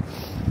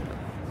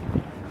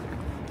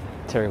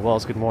 Terry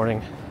Wells, good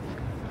morning.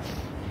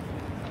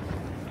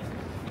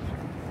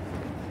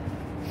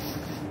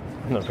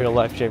 I'm the real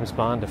life James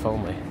Bond, if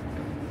only.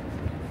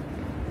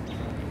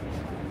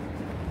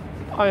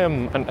 I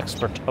am an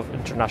expert of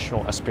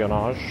international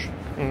espionage.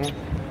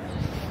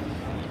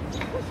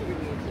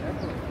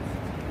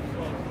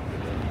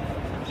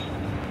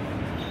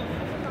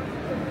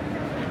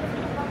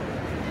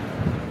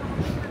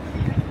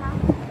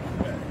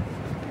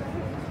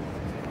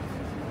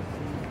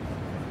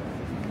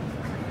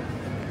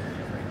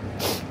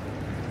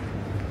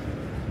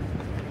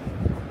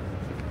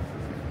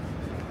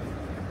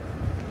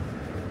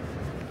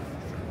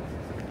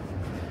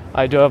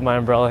 I do have my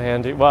umbrella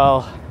handy.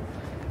 Well,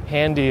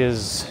 handy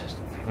is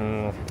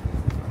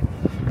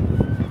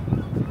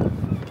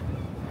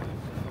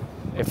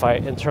if I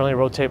internally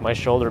rotate my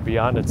shoulder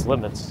beyond its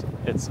limits,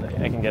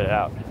 I can get it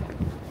out.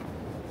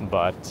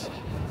 But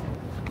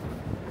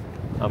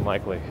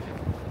unlikely.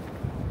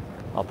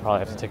 I'll probably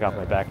have to take off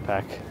my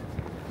backpack.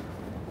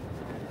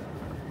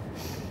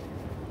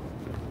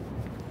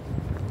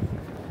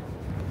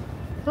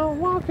 I'm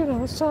walking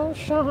on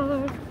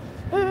sunshine.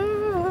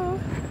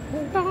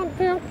 Don't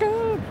feel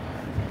good.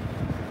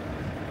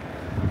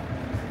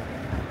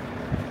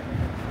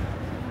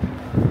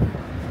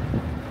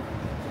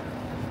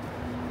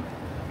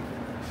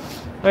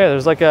 Oh yeah,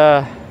 there's like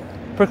a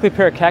prickly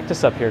pear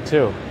cactus up here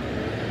too.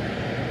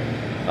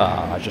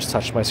 I just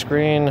touched my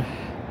screen.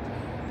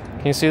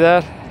 Can you see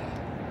that?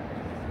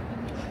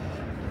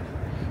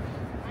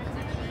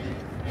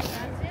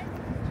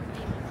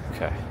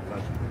 Okay.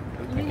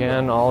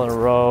 Again, all in a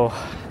row.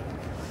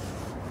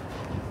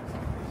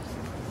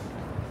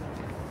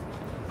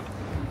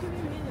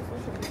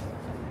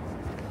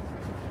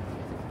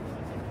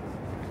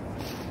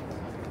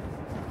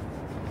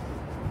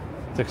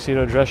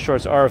 Tuxedo dress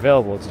shorts are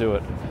available. Let's do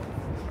it.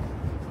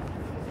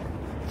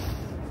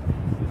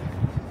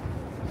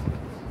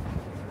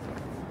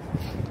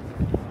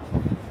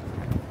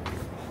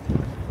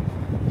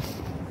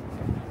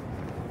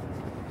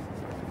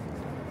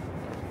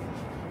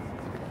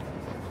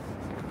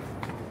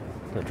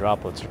 The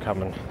droplets are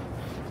coming.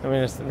 I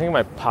mean, I think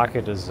my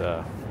pocket is,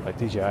 my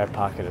DJI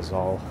pocket is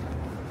all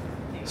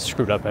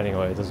screwed up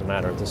anyway. It doesn't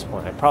matter at this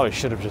point. I probably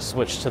should have just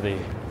switched to the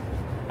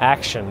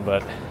Action,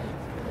 but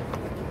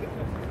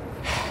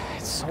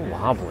it's so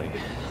wobbly.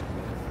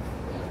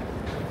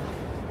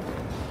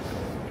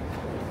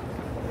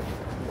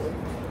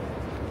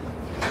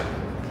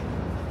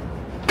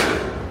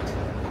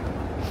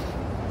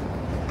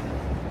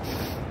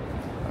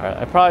 Alright,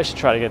 I probably should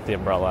try to get the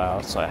umbrella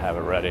out so I have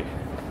it ready.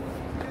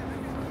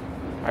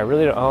 I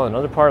really don't... Oh,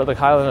 another part of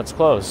the island that's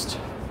closed.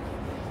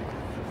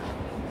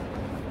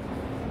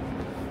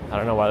 I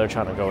don't know why they're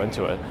trying to go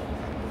into it.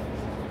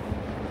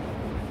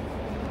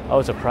 Oh,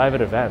 it's a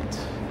private event.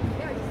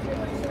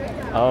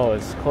 Oh,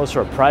 it's close to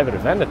a private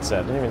event, it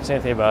said. It didn't even say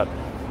anything about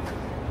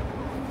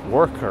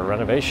work or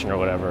renovation or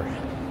whatever.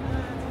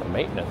 Or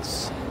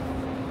maintenance.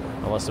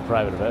 Unless the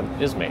private event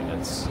is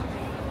maintenance.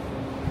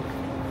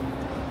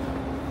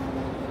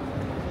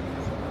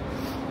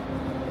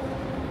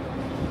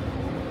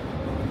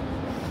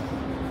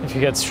 If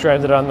you get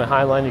stranded on the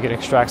High Line, you can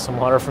extract some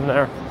water from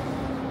there.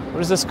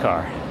 What is this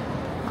car?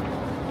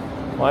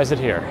 Why is it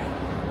here?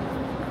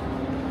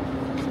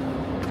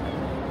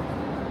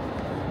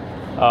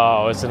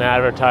 Oh, it's an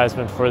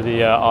advertisement for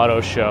the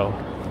auto show.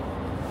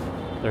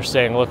 They're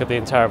saying, look at the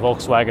entire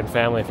Volkswagen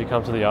family if you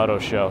come to the auto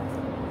show.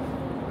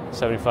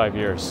 75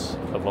 years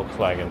of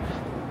Volkswagen.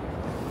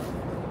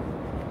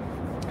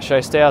 Should I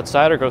stay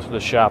outside or go through the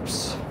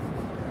shops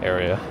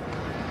area?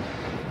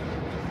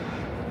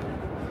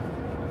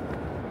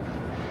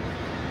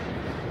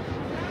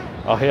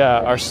 Oh yeah,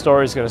 our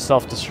story's gonna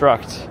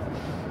self-destruct.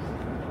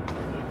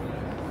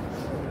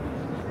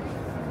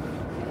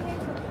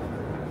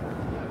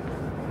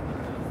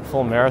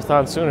 Full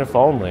marathon soon, if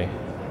only.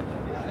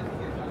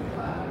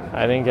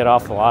 I didn't get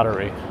off the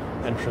lottery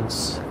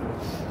entrance.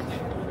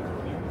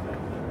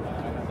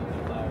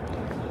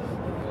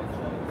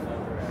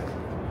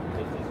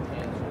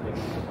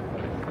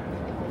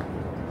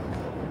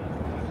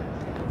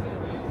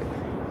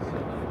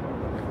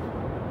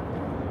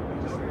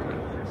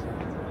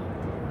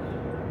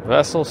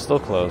 Vessel still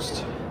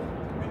closed.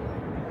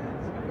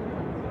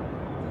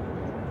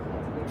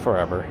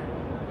 Forever.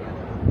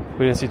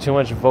 We didn't see too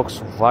much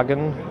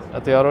Volkswagen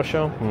at the auto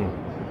show? I'm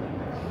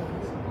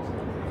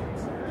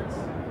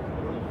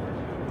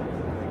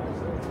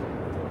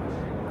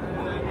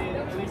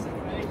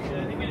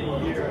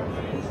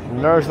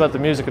nervous about the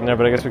music in there,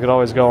 but I guess we could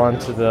always go on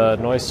to the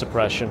noise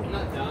suppression.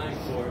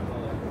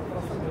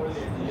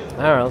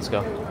 Alright, let's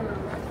go.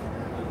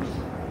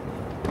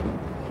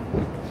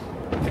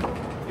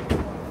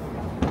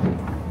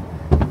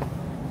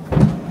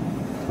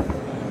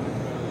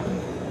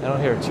 I don't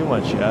hear too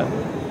much yet.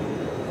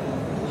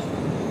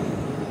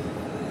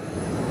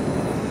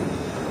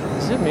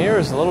 Is it me or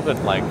is it a little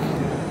bit like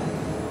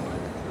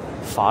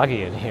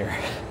foggy in here?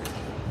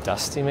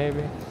 Dusty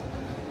maybe?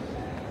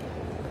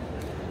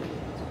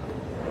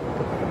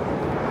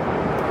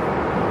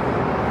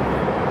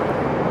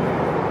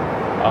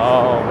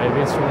 Oh,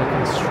 maybe it's from the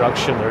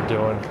construction they're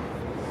doing.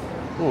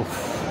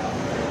 Oof.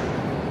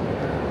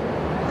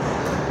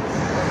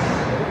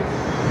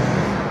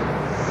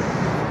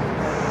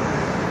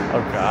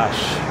 Oh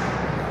gosh,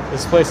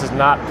 this place is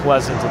not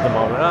pleasant at the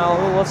moment.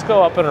 Oh, let's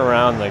go up and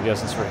around, I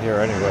guess, since we're here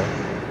anyway.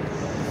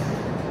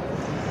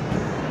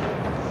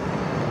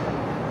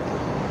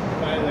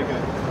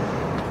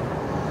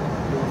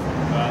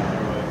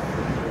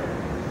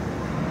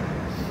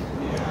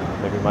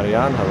 Maybe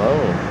Marianne, hello.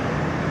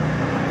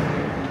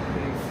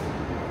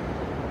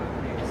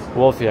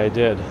 Wolfie, I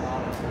did.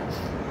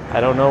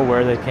 I don't know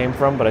where they came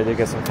from, but I did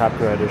get some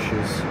copyright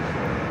issues.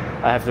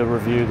 I have to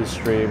review the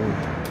stream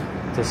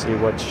to see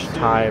which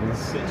time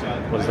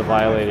was the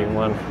violating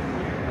one.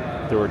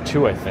 There were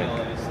two, I think.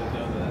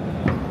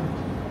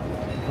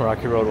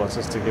 Rocky Road wants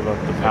us to give up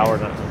the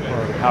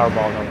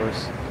Powerball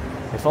numbers.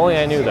 If only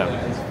I knew them.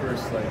 Is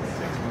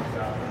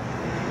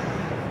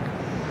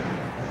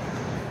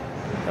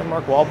that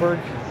Mark Wahlberg?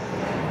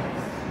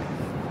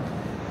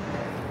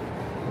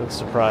 Looks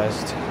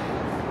surprised.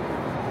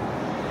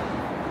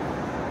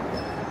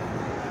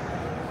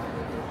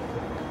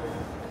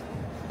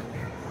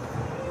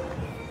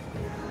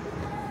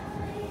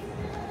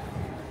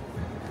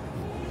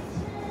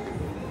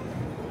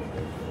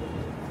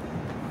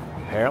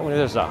 Apparently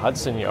there's a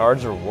Hudson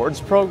Yards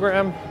rewards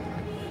program.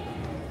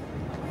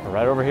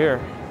 Right over here.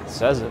 It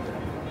says it.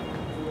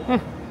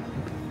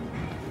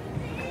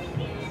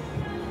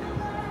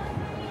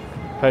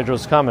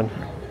 Pedro's coming.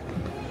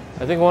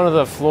 I think one of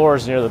the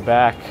floors near the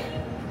back,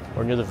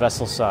 or near the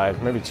vessel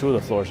side, maybe two of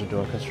the floors are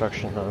doing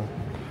construction on.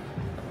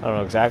 I don't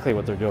know exactly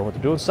what they're doing, but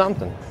they're doing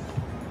something.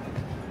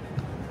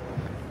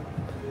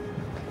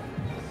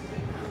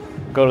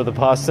 Go to the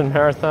Boston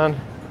Marathon.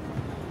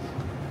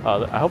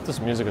 I hope this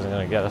music isn't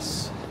going to get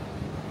us.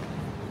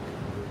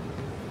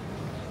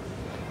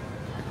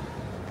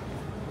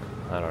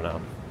 I don't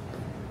know.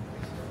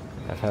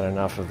 I've had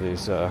enough of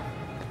these. Is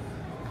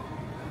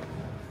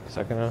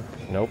that gonna?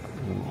 Nope.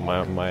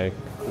 My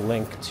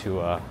link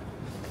to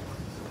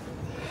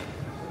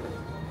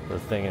the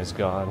thing is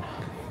gone.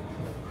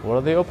 What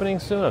are they opening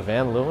soon? A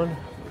Van Leeuwen?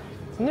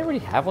 Didn't they already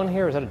have one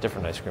here? Or is that a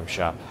different ice cream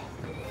shop?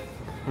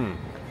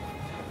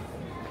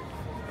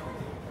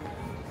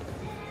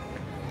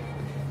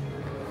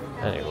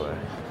 Anyway.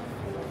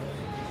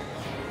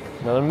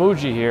 Another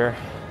Muji here.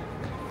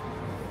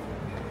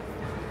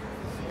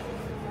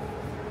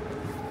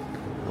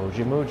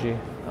 Muji.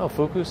 Oh,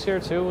 Fuku's here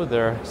too with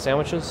their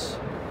sandwiches.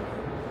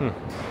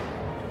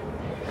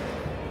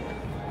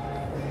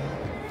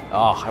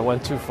 Oh, I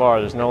went too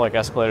far. There's no like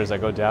escalators that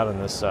go down on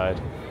this side.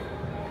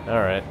 All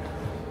right.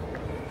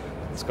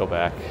 Let's go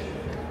back.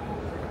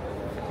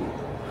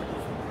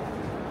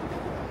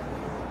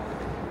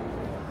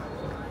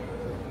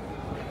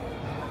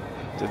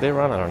 Did they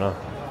run? I don't know.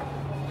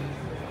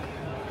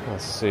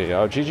 Let's see.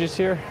 Oh, Gigi's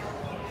here.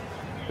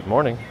 Good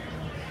morning.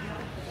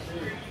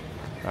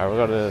 All right,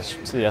 we'll go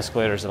to the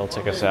escalators that'll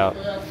take us out.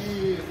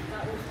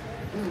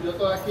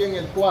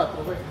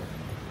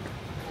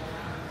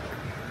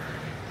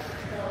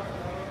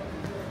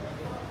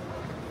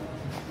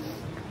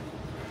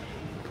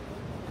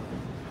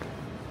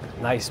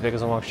 Nice, big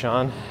as a Wang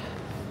Shan.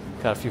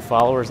 Got a few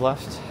followers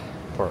left,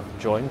 or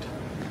joined.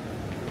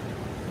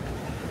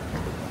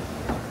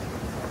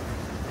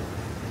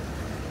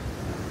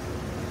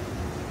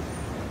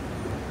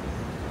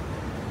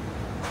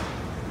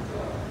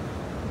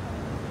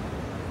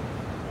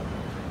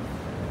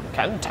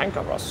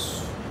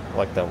 Cantankerous. I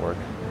like that word.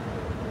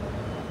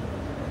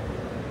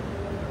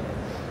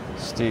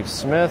 Steve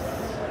Smith.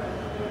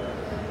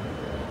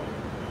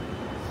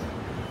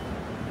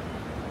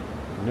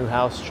 New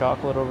House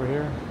chocolate over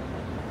here.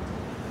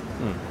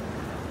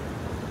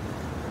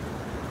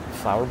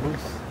 Flower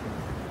booth.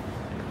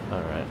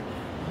 All right.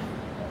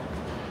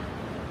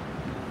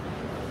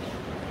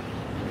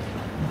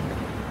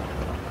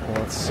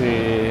 Let's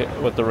see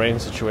what the rain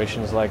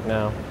situation is like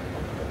now.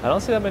 I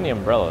don't see that many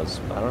umbrellas.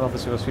 I don't know if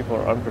it's because people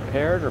are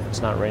unprepared or if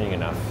it's not raining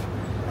enough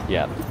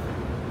yet.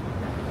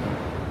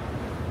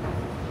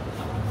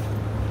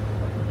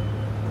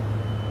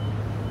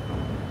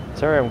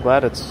 Terry, I'm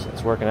glad it's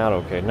working out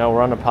okay. No,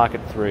 we're on to pocket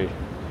 3.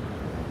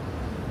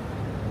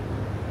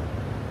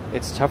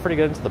 It's tougher to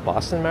get into the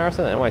Boston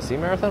Marathon than NYC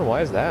Marathon? Why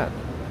is that?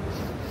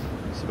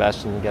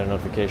 Sebastian, you get a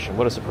notification.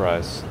 What a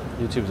surprise.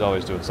 YouTube's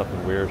always doing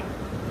something weird.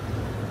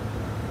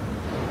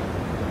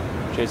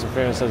 Jason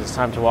Freeman says it's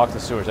time to walk the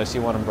sewers. I see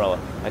one umbrella.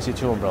 I see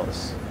 2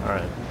 umbrellas. All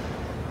right.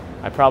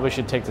 I probably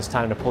should take this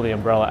time to pull the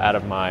umbrella out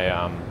of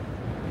my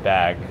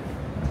bag.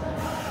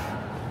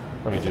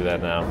 Let me do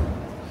that now.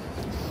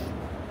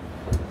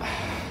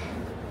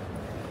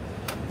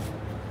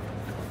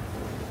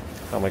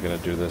 How am I going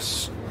to do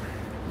this?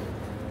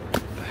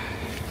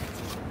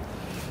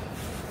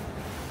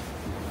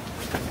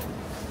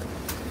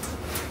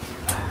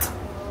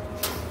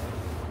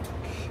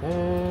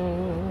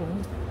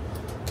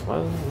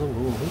 When the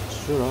moon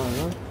hits your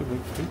eye, like a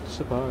big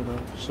pizza pie.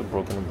 It's a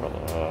broken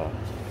umbrella.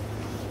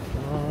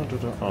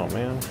 Oh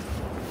man,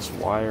 this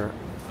wire.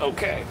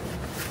 Okay.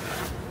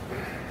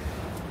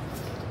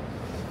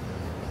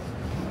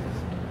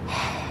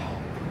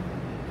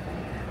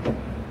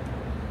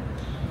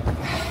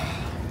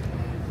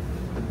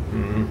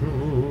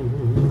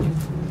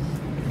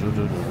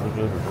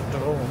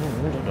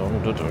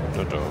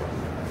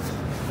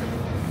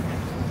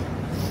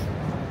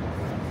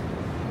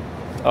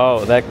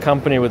 Oh, that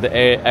company with the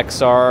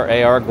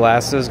XR AR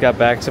glasses got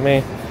back to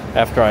me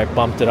after I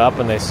bumped it up,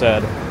 and they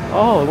said,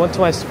 oh, it went to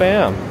my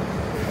spam.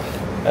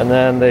 And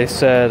then they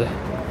said,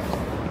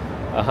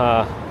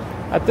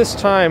 at this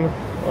time,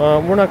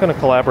 we're not going to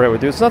collaborate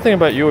with you. It's nothing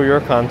about you or your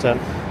content.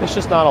 It's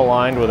just not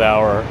aligned with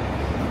our,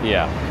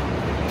 yeah.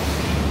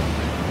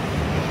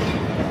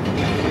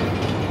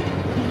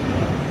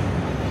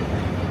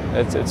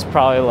 It's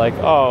probably like,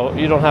 oh,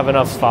 you don't have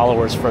enough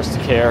followers for us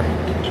to care.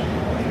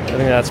 I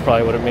think that's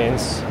probably what it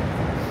means.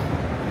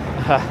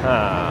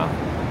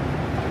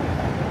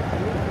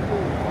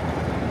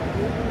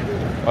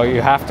 Oh,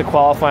 you have to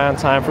qualify on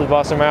time for the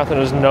Boston Marathon?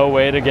 There's no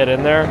way to get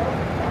in there?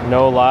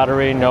 No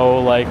lottery, no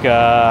like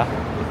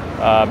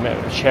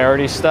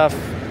charity stuff?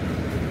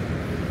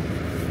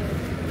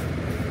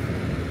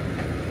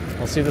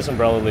 Let's see if this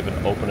umbrella will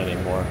even open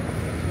anymore.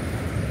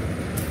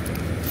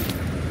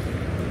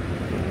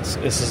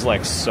 This is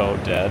like so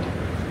dead.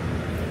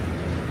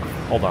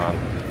 Hold on.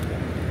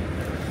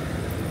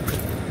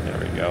 There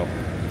we go.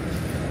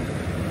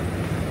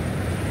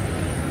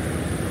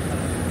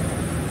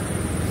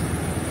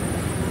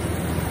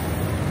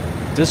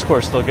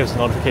 Discord still gives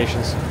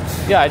notifications.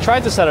 Yeah, I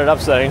tried to set it up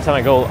so that anytime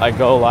I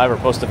go live or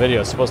post a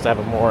video, it's supposed to have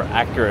a more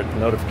accurate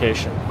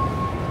notification.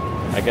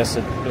 I guess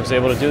it was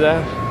able to do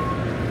that.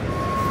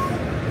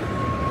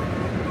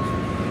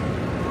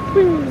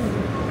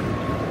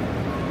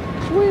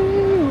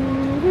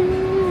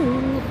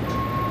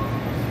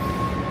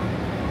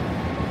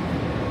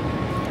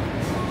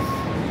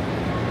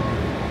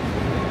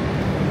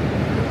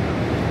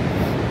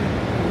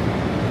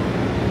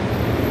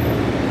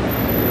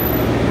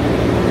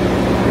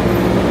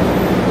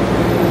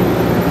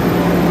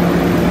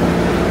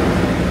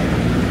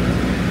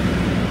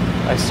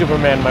 I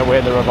Superman my way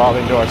to the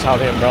revolving door. It's how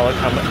the umbrella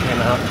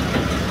came out.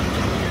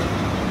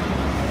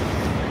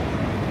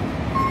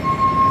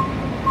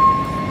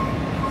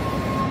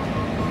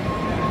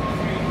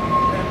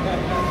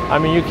 I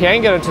mean, you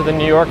can get into the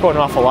New York one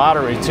off a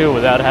lottery too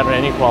without having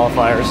any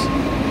qualifiers,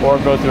 or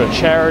go through a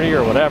charity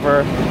or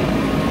whatever.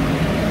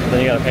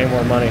 Then you gotta pay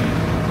more money.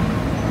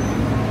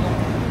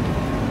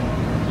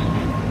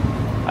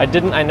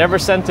 I never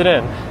sent it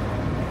in.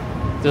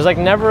 there's like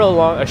never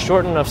a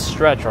short enough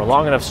stretch or a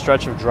long enough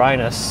stretch of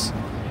dryness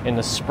in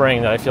the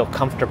spring that I feel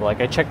comfortable. Like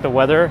I check the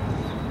weather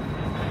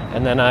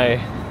and then I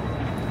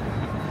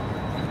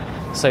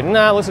say,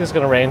 nah, it looks like it's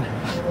gonna rain.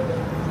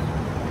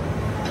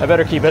 I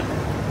better keep it.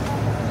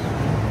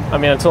 I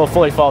mean, until it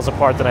fully falls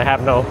apart, then I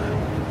have no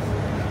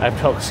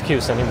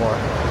excuse anymore.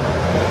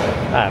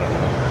 I don't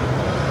know.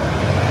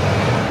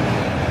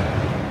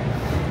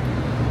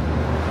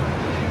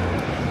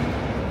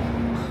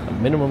 A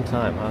minimum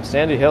time, huh?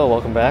 Sandy Hill,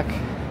 welcome back.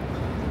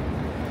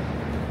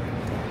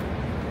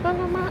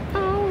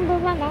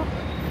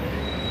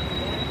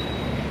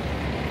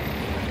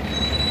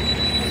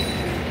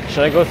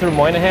 Should I go through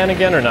Moynihan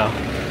again or no?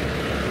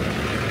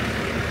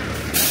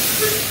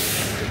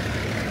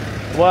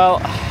 Well,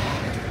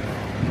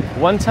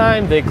 one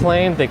time they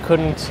claimed they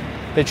couldn't,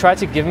 they tried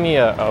to give me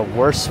a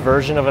worse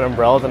version of an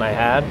umbrella than I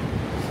had,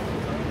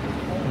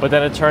 but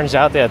then it turns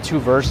out they had two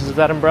versions of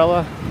that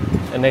umbrella,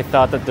 and they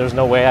thought that there's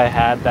no way I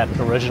had that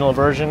original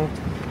version,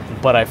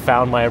 but I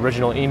found my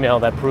original email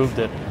that proved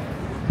it.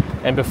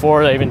 And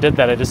before they even did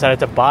that, I decided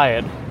to buy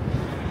it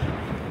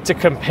to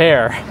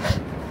compare.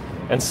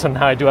 And so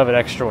now I do have an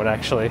extra one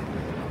actually,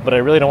 but I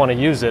really don't want to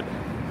use it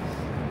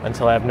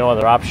until I have no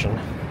other option.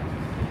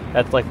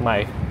 That's like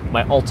my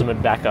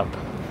ultimate backup.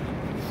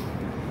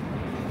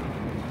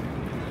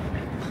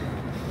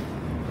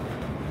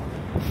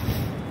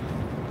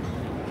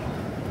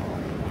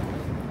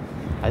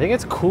 I think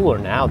it's cooler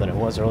now than it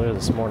was earlier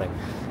this morning.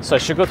 So I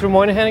should go through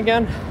Moynihan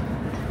again?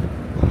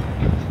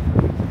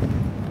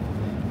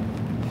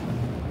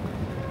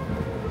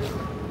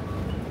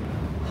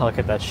 I'll look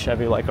at that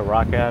Chevy Like a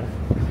Rock ad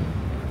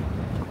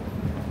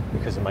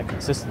because of my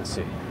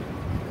consistency.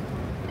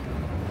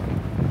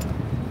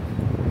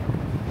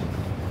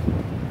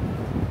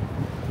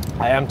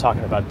 I am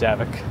talking about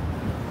Davik.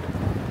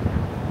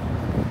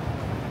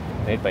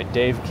 Made by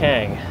Dave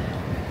Kang.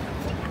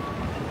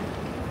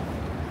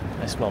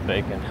 I smell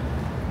bacon.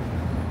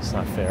 It's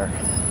not fair.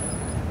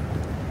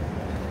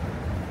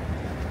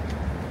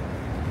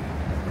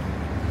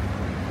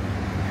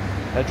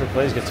 Pedro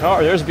plays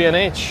guitar. There's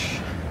B&H.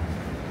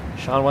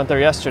 Sean went there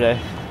yesterday.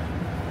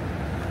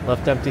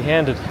 Left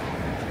empty-handed.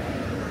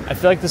 I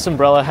feel like this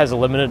umbrella has a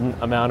limited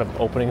amount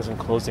of openings and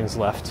closings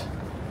left.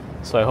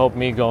 So I hope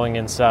me going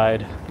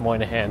inside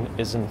Moynihan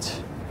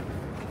isn't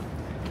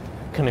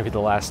going to be the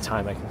last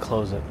time I can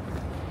close it.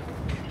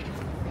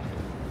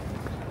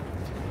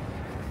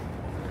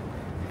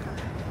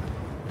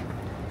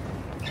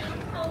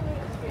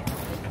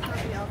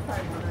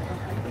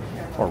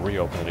 Or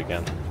reopen it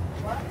again.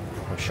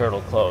 I'm sure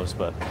it'll close,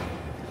 but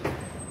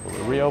will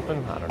it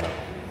reopen? I don't know.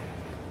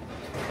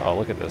 Oh,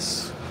 look at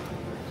this.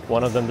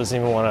 One of them doesn't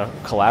even want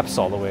to collapse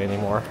all the way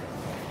anymore.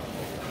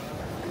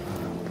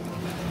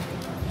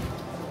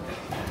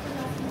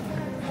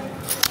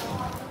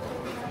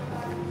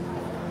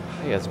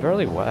 Yeah, it's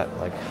barely wet.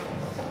 Like,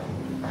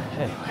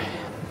 anyway.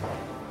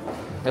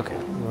 Okay,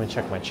 let me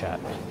check my chat.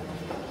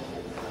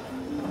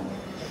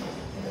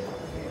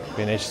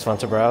 B&H is fun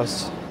to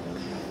browse.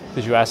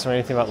 Did you ask them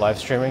anything about live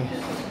streaming?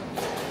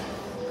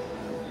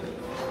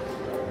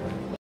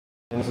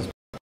 This is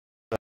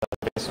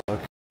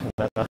Facebook,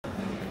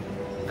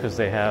 because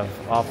they have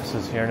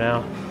offices here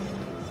now.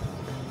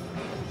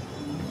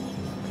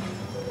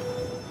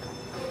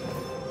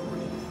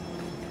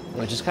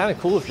 Which is kind of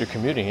cool if you're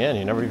commuting in.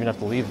 You never even have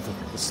to leave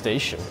the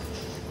station.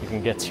 You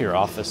can get to your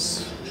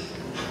office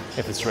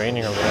if it's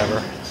raining or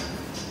whatever,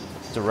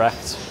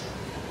 direct.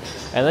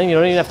 And then you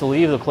don't even have to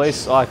leave the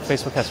place. Oh,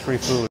 Facebook has free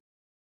food.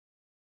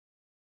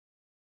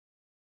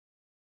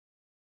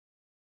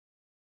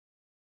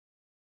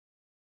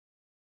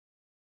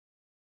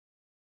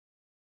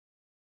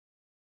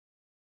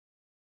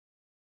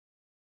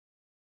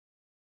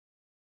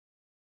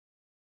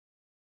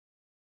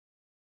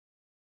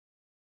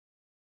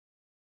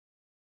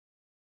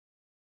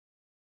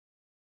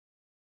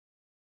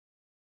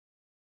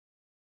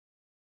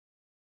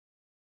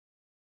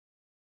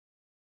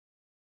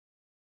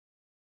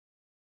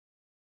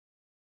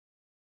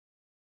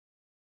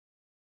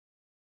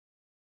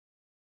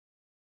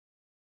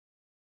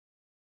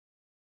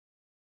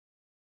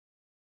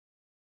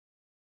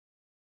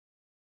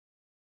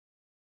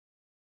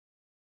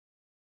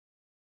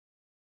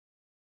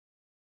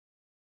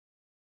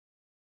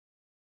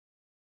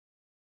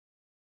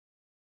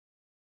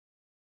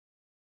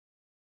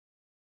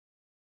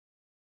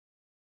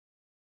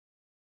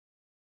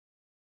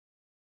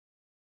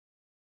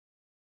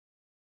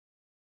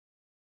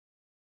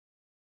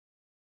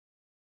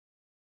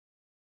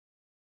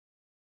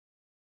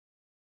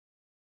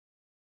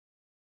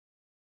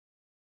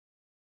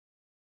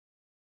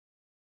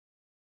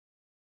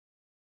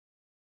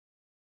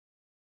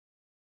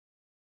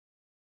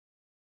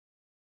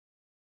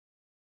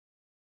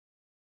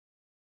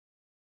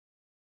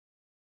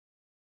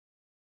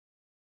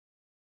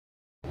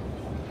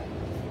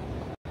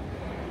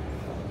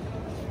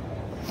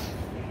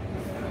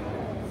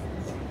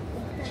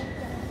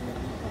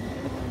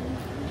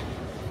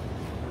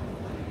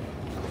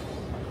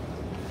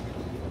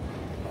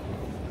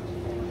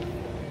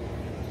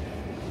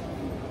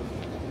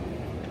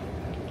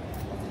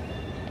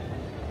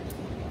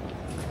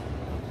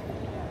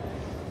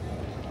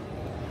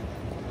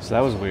 So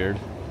that was weird.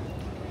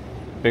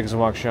 Biggs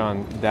and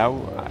Wakshan,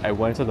 I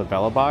went to the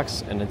Bella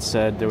box and it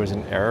said there was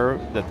an error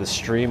that the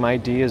stream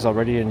ID is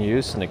already in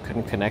use and it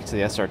couldn't connect to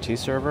the SRT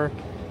server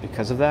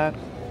because of that.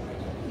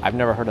 I've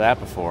never heard of that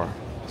before,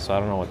 so I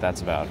don't know what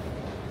that's about.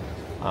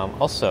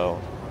 Also,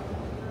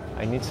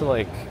 I need to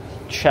like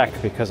check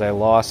because I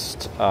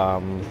lost.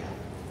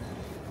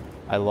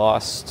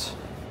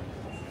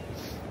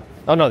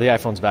 Oh no, the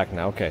iPhone's back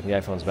now. Okay, the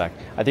iPhone's back.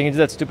 I think he did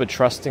that stupid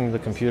trusting the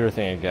computer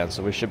thing again,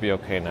 so we should be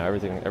okay now.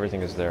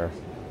 Everything is there.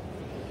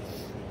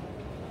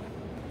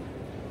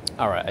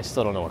 All right, I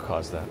still don't know what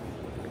caused that.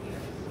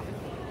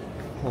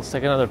 Let's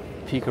take another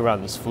peek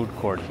around this food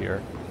court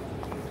here.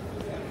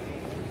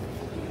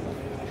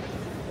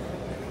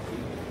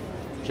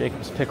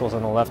 Jacob's Pickles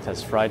on the left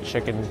has fried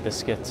chicken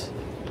biscuit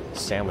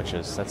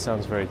sandwiches. That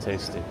sounds very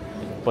tasty.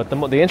 But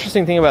the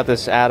interesting thing about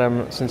this,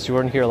 Adam, since you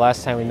weren't here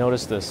last time we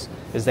noticed this,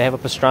 is they have a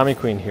pastrami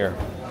queen here.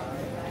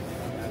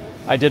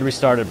 I did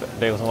restart it,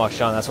 Bagels and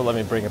Wakshan. That's what let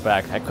me bring it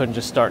back. I couldn't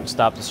just start and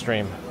stop the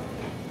stream.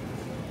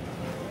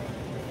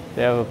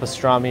 They have a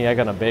pastrami egg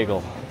on a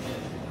bagel.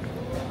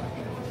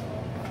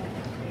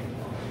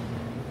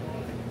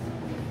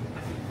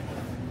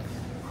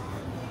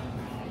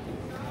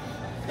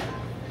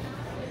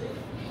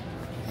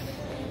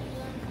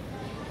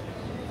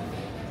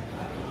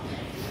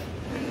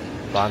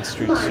 Bond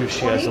Street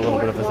Sushi has a little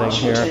bit of a thing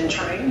here.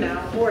 Train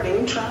now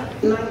boarding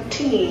track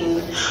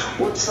 19.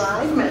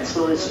 Woodside,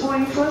 Metzville,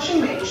 Point,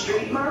 Flushing, Main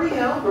Street, Murray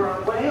Hill,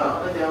 Broadway,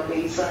 Arlington,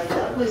 Eastside,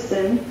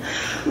 Douglaston,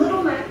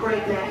 Little Neck,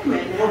 Great Neck,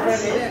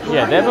 Manhasset.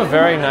 Yeah, they have a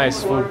very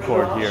nice food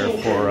court here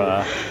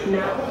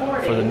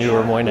for the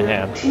newer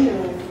Moynihan.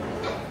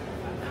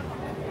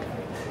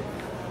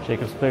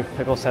 Jacob's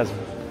Pickles has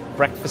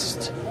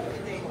breakfast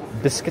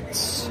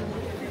biscuits.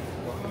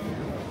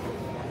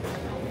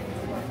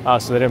 Oh,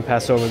 so they didn't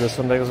pass over this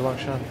one, Bagels and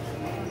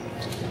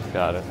Wakshan?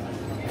 Got it.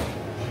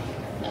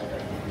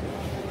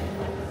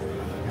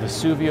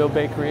 Vesuvio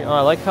Bakery. Oh,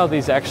 I like how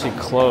these actually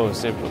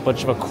close. They have a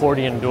bunch of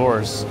accordion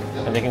doors,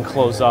 and they can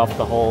close off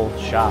the whole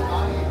shop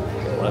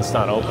when it's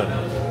not open.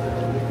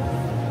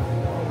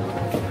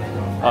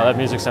 Oh, that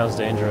music sounds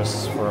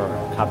dangerous for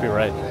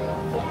copyright.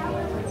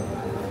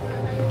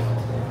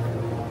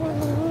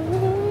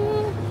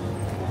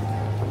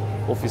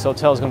 Wolfie's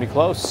Hotel is going to be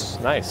close.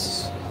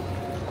 Nice.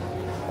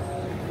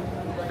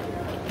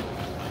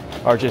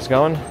 RJ's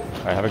going? All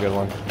right, have a good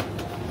one.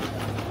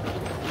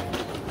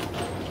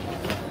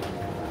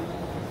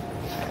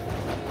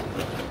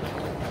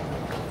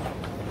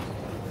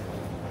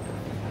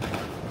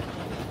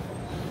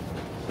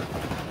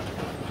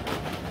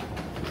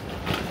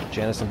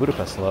 Janice in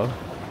Budapest, hello.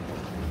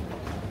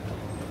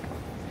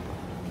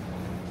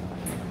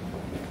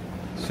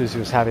 Susie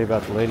was happy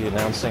about the lady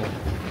announcing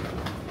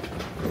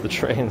the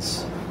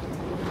trains.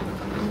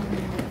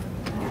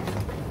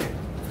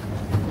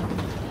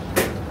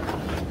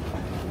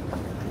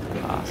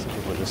 Some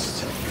people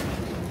just,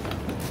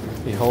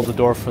 you hold the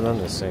door for them,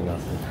 they say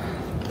nothing.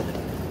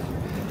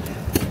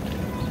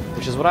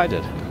 Which is what I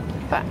did.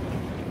 Ha.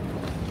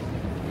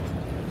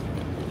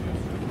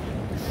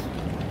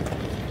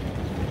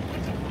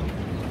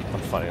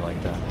 I'm funny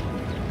like that.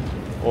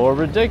 Or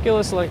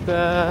ridiculous like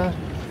that.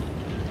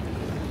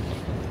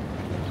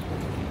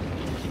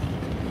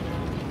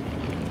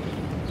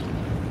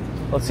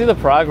 Let's see the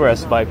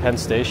progress by Penn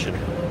Station.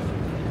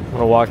 I'm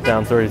gonna walk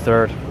down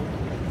 33rd.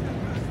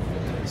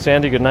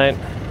 Sandy, good night.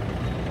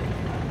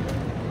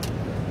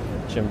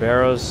 Jim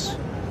Barrows,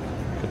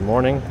 good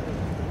morning.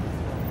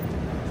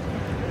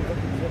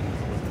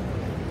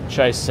 Should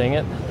I sing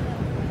it?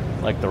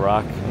 Like The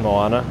Rock,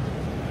 Moana?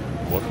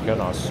 What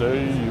can I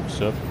say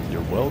except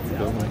you're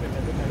welcome?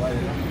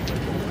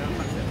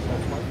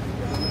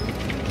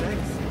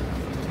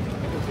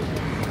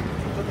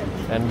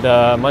 And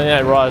Monday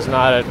Night Raw is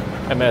not at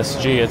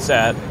MSG, it's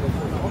at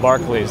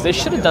Barclays. They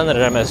should have done that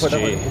at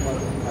MSG.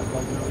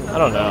 I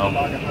don't know.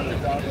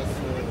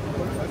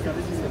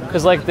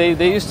 Because like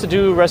they used to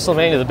do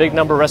WrestleMania, the big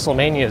number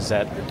WrestleManias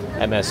at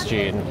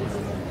MSG.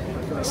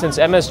 And since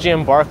MSG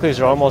and Barclays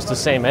are almost the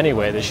same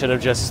anyway, they should have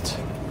just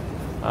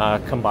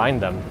combined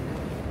them.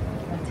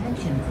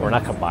 Or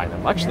not combined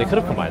them. Actually, they could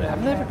have combined them.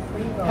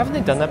 Haven't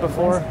they done that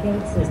before?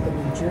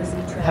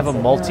 Have a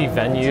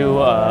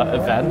multi-venue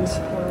event?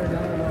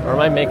 Or am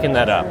I making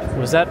that up?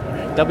 Was that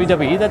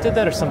WWE that did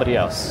that or somebody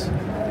else?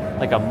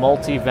 Like a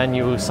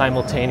multi-venue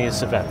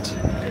simultaneous event.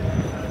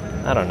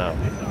 I don't know.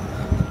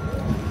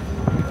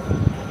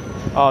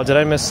 Oh, did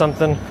I miss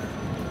something?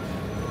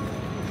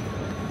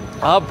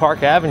 Oh,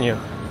 Park Avenue.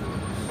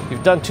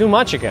 You've done too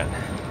much again.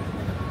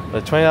 The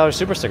 $20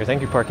 super sticker.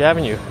 Thank you, Park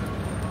Avenue,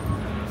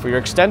 for your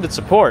extended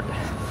support.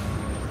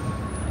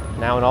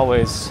 Now and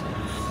always,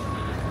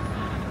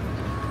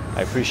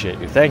 I appreciate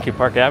you. Thank you,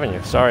 Park Avenue.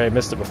 Sorry I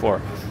missed it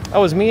before.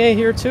 Oh, is Mia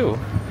here too?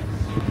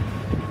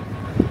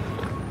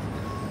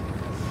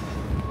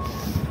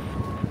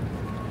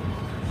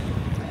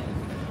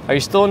 Are you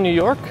still in New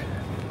York?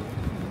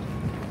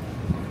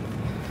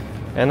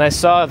 And I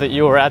saw that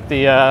you were at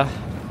the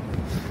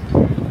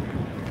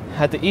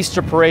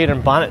Easter Parade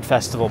and Bonnet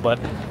Festival, but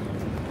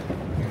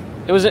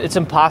it's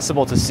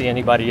impossible to see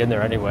anybody in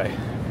there anyway,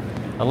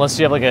 unless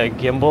you have like a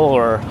gimbal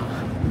or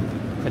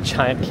a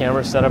giant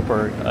camera setup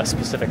or a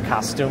specific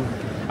costume.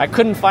 I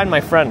couldn't find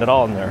my friend at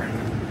all in there.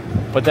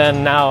 But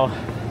then now,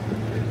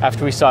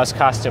 after we saw his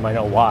costume, I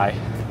know why.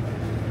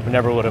 We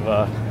never would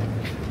have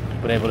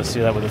been able to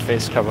see that with a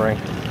face covering.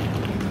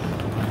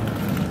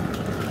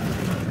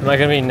 Am I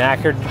gonna be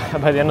knackered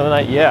by the end of the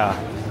night? Yeah.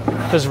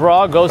 Because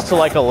Raw goes to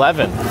like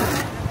 11,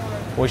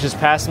 which is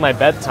past my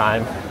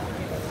bedtime.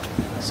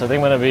 So I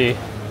think I'm gonna be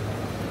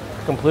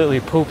completely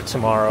pooped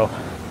tomorrow.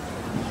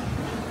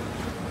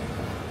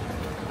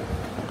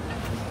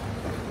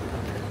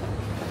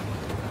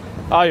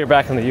 Oh, you're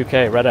back in the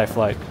UK, red-eye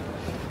flight.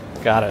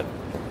 Got it.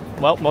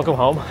 Well, welcome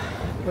home.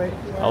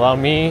 Allow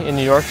me in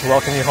New York to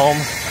welcome you home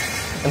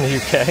in the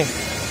UK. I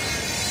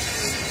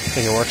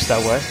think it works that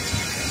way.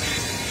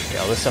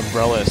 Yeah, this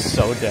umbrella is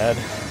so dead.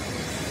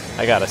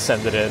 I gotta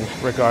send it in.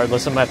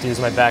 Regardless, I'm gonna have to use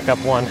my backup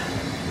one.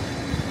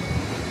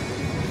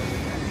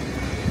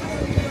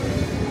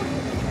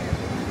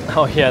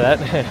 Oh yeah,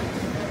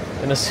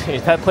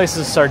 that place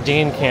is a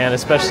sardine can,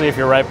 especially if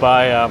you're right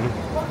by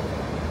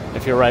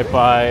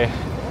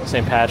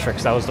St.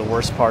 Patrick's. That was the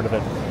worst part of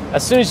it.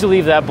 As soon as you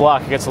leave that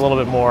block, it gets a little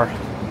bit more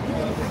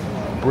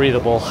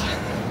breathable.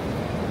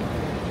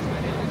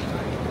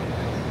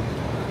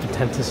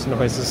 Dentist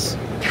noises.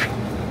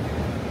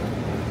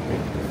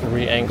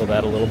 Re-angle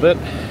that a little bit.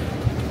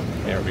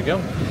 There we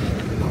go.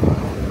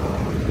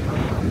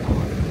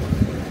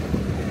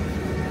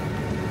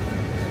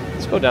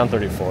 Let's go down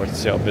 34th and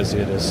see how busy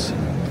it is.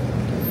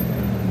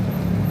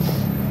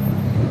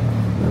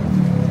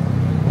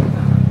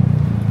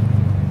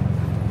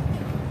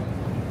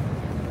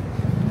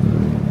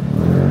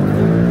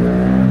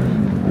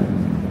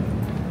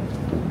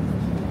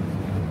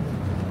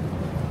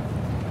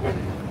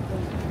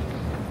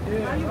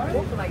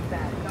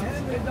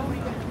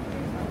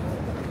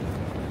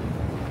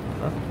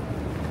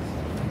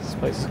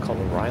 Place is called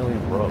Riley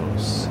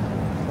Rose.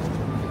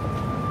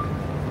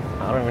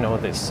 I don't even know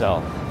what they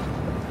sell.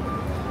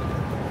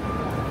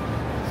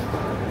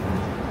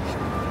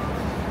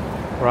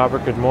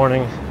 Robert, good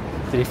morning.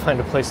 Did he find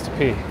a place to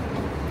pee?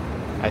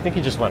 I think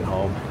he just went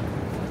home.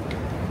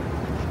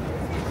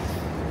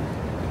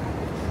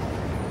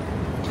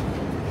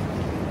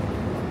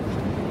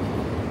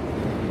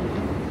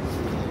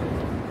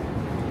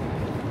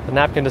 The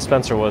napkin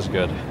dispenser was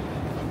good.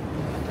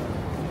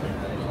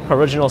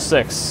 Original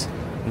 6.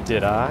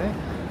 Did I?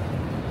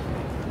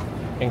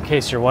 In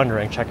case you're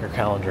wondering, check your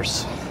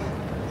calendars.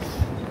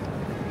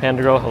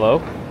 Panda Girl,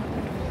 hello.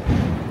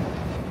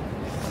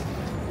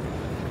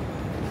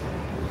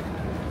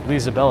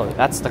 Lisabella,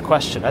 that's the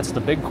question. That's the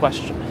big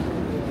question.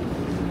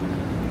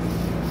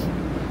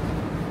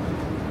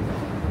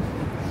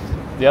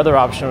 The other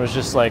option was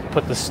just like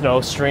put the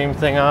snow stream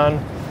thing on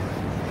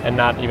and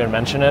not even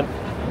mention it.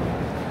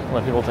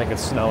 Let people think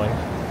it's snowing.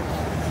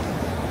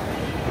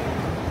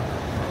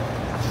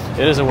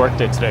 It is a work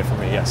day today for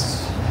me,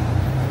 yes.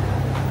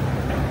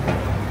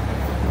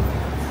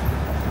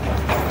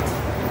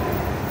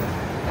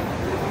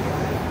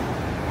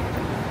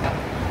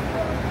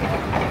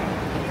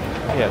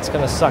 Yeah, it's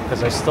gonna suck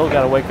because I still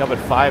gotta wake up at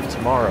 5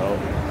 tomorrow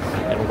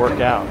and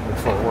work out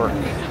before work.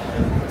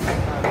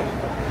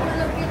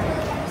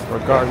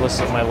 Regardless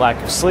of my lack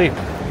of sleep,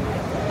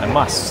 I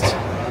must.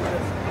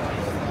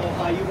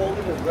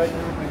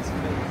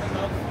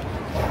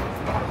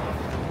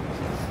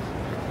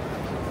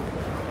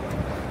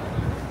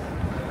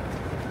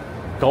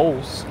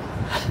 Goals.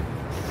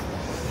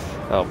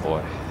 Oh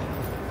boy.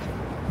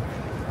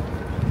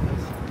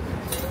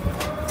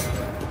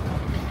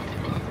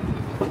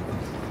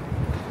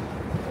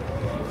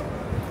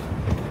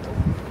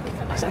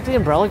 Is that the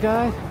umbrella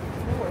guy?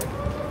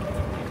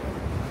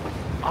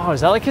 Oh,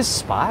 is that like his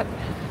spot?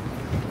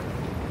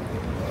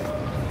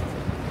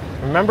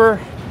 Remember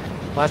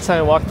last time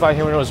I walked by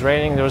here when it was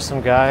raining, there was some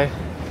guy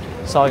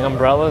selling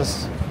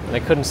umbrellas and I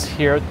couldn't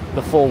hear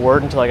the full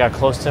word until I got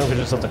close to him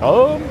because it was like,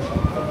 oh,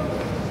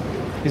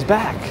 he's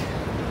back.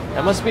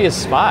 That must be his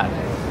spot.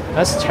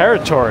 That's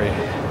territory.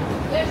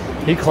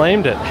 He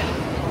claimed it.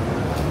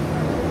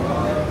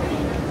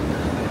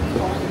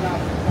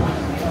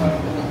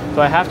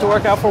 Do I have to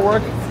work out for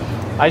work?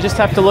 I just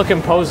have to look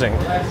imposing.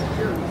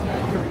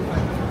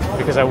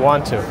 Because I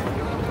want to.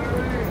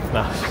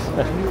 No.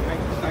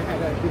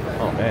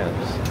 Oh man.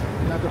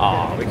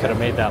 Oh, we could have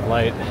made that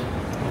light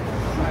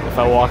if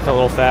I walked a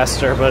little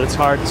faster, but it's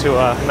hard to,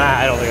 nah,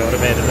 I don't think I would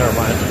have made it, never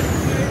mind.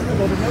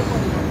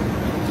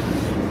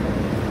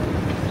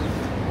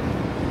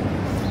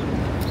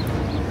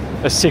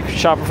 A secret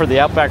shopper for the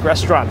Outback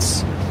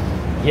restaurants.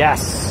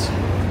 Yes.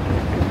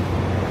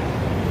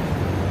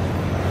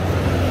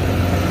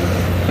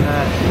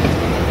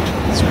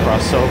 Let's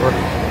cross over.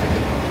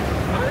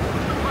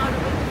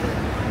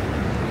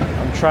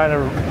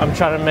 I'm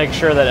trying to make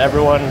sure that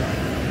everyone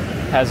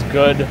has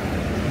good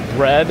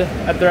bread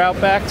at their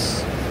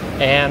Outbacks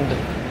and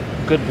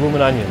good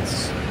bloomin'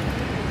 onions.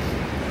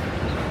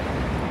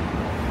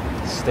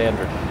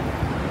 Standard.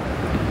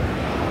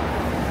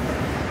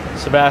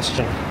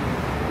 Sebastian.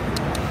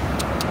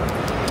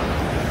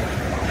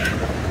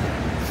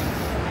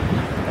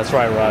 That's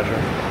right, Roger.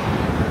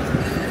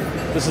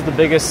 This is the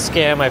biggest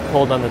scam I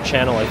pulled on the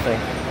channel, I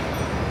think.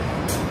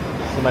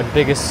 This is my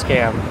biggest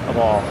scam of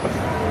all.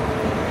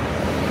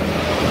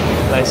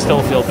 And I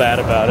still feel bad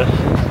about it.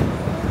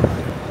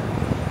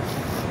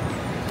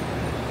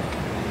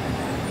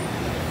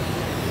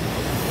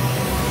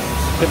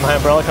 Did my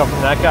umbrella come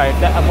from that guy?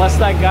 Unless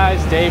that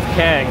guy's Dave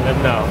Kang,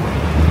 then no.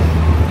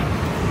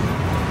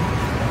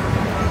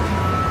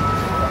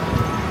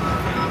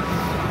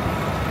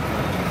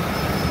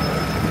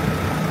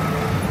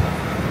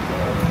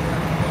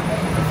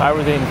 If I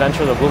were the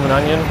inventor of the bloomin'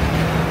 onion,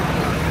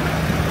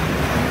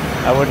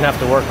 I wouldn't have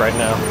to work right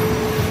now.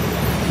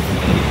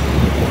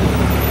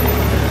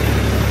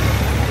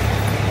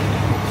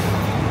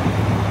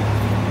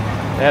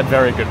 They had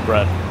very good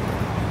bread.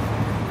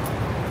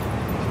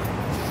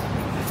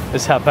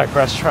 This Outback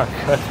restaurant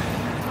good.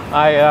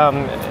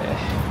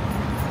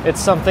 It's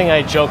something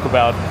I joke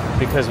about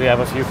because we have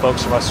a few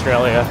folks from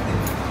Australia.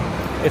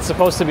 It's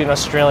supposed to be an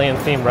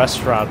Australian-themed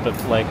restaurant, but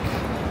like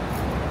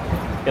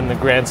in the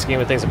grand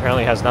scheme of things,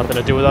 apparently has nothing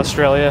to do with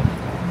Australia.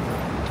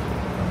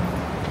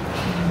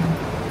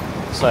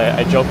 So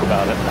I joke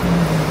about it.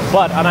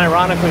 But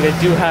unironically, they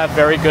do have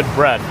very good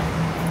bread.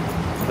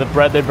 The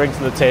bread they bring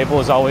to the table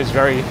is always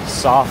very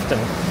soft, and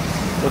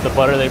with the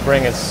butter they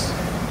bring, it's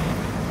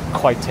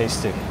quite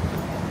tasty.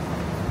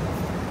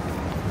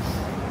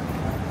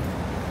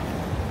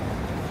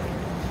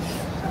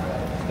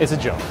 It's a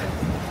joke.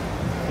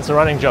 It's a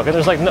running joke. And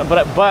there's like, no,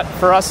 but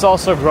for us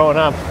also growing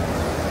up,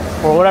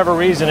 for whatever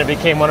reason, it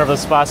became one of the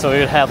spots that we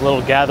would have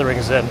little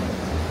gatherings in,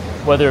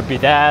 whether it be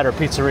that or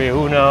Pizzeria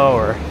Uno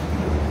or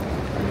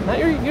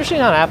usually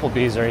not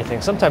Applebee's or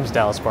anything. Sometimes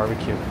Dallas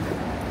Barbecue.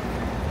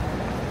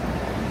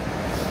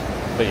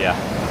 But yeah,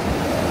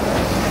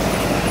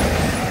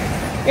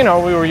 you know,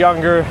 we were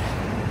younger,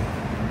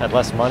 had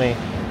less money.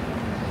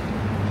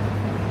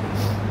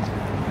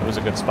 It was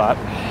a good spot.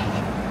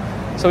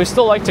 So we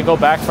still like to go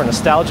back for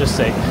nostalgia's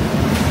sake.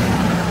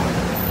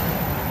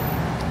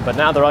 But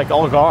now they're like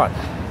all gone.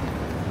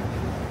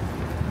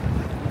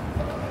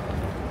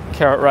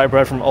 Carrot rye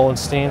bread from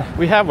Olenstein.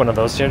 We have one of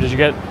those here. Did you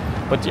get?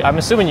 But I'm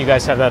assuming you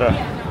guys have that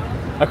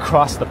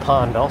across the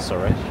pond also,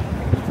 right?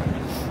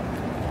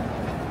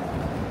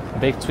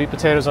 Baked sweet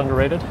potatoes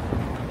underrated.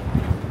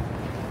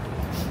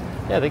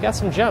 Yeah, they got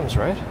some gems,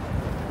 right?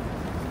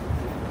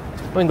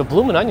 I mean, the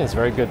bloomin' onion is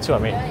very good too. I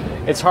mean,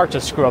 it's hard to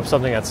screw up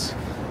something that's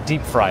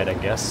deep fried, I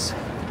guess,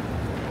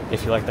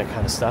 if you like that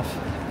kind of stuff.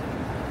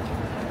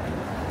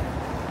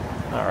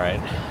 All right,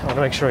 I want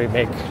to make sure we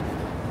make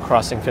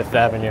crossing Fifth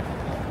Avenue.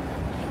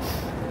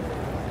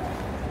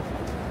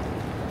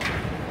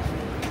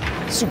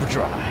 Super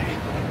dry.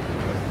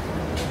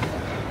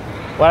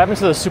 What happened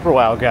to the Super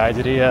Wow guy?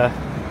 Did he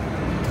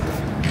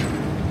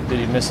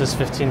miss his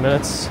 15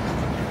 minutes?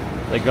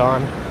 They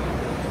gone?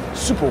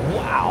 Super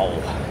Wow.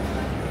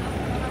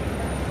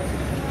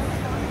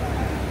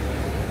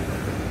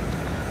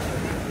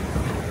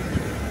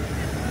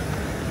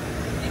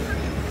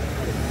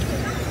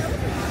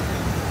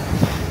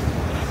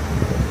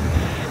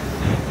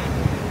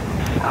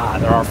 Ah,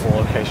 there are 4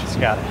 locations.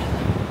 Got it.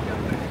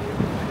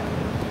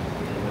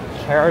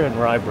 Carrot and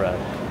rye bread.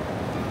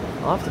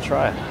 I'll have to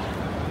try it.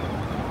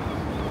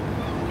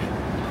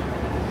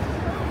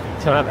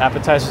 They don't have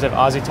appetizers, they have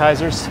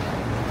Aussie-tizers.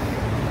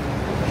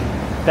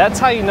 That's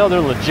how you know they're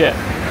legit.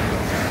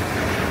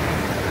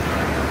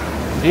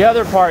 The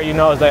other part, you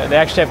know, is that they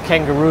actually have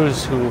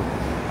kangaroos who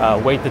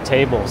wait the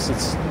tables.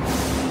 It's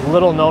a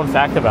little known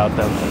fact about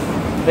them.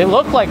 They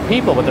look like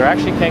people, but they're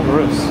actually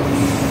kangaroos.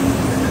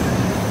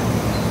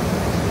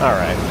 All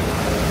right.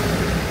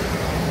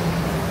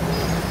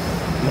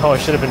 No, I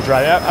should have been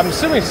driving. I'm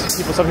assuming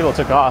some people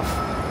took off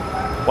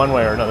one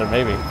way or another,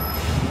 maybe.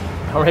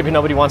 Or maybe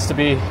nobody wants to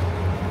be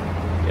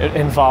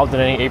involved in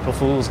any April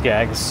Fool's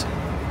gags.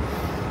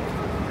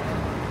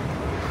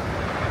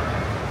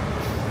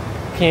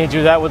 Can you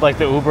do that with like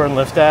the Uber and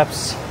Lyft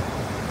apps?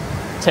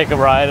 Take a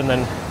ride and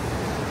then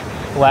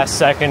last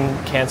second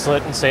cancel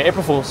it and say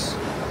April Fool's.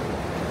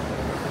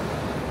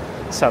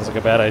 Sounds like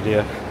a bad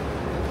idea.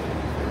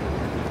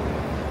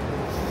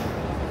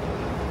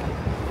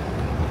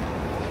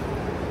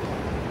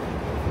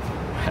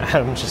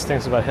 Adam just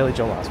thinks about Haley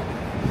Joel Osment.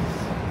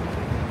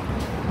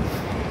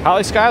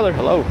 Holly Schuyler,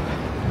 hello.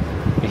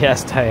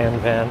 Yes, Diane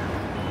Van.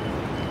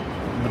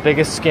 The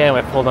biggest scam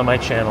I pulled on my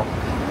channel.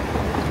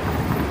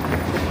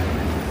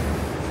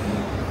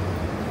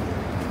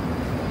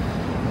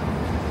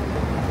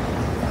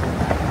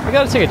 We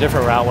gotta take a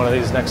different route one of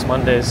these next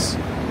Mondays.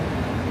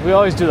 We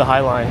always do the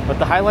High Line, but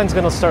the High Line's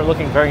gonna start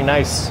looking very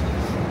nice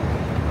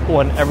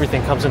when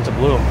everything comes into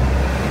bloom.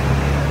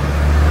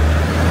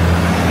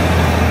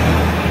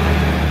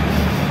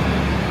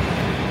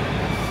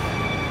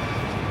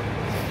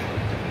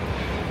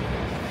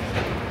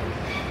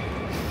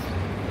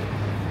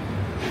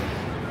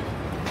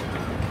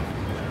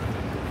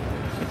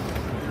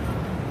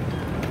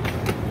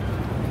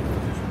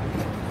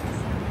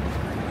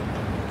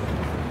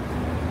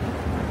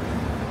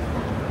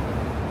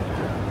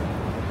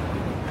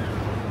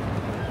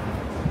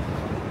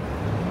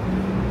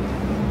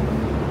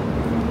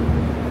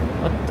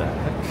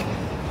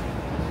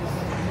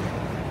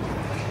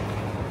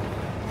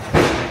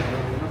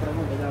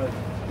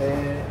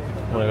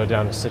 go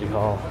down to City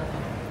Hall.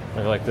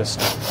 Look like this.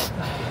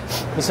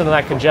 Listen to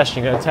that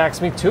congestion. You gonna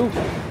tax me too?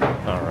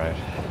 All right.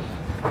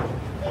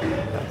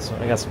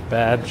 I got some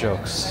bad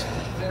jokes.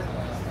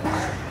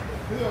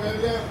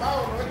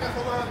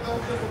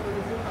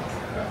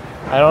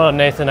 I don't know,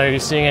 Nathan. Are you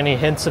seeing any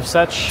hints of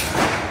such?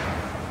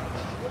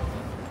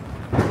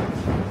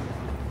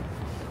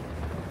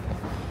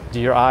 Do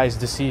your eyes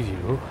deceive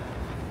you,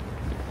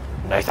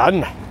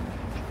 Nathan?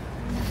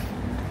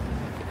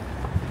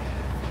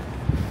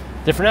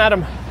 Different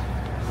Adam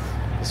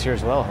is here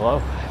as well.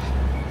 Hello.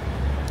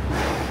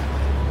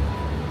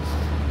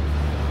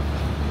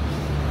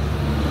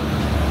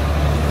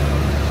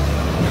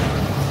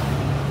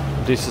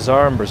 De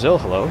Cesar in Brazil.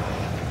 Hello.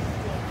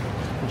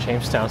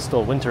 Jamestown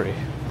still wintry.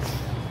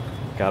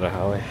 Got it,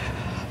 Howie.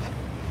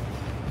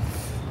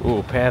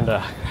 Ooh,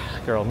 Panda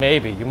Girl.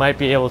 Maybe you might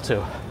be able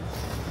to.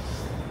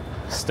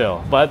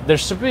 Still, but there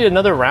should be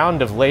another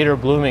round of later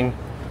blooming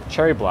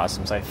cherry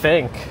blossoms. I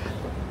think.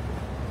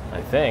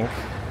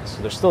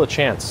 So there's still a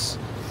chance.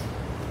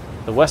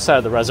 The west side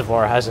of the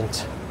reservoir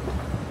hasn't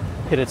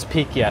hit its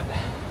peak yet.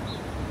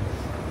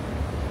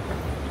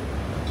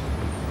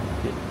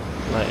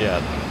 Not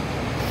yet.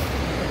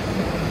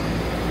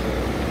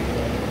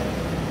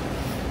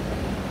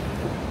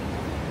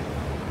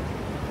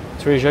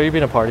 Teresa, you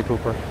been a party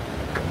pooper?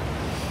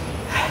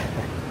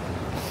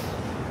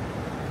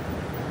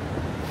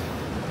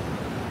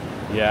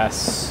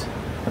 Yes.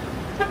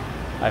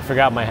 I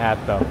forgot my hat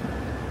though.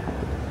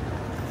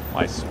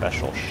 My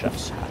special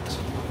chef's hat.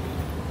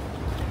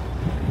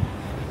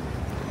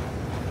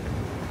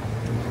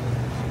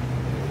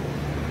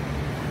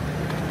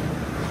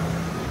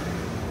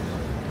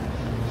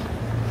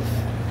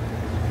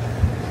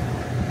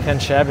 Ken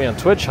Shabby on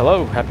Twitch.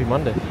 Hello, happy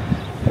Monday.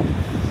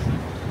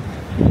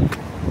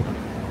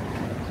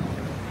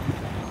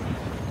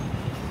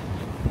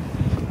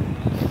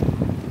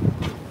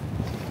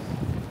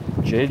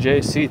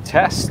 JJC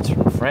Test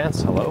from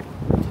France. Hello.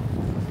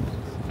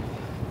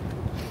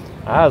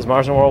 Is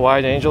Martian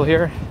Worldwide Angel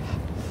here?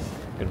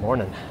 Good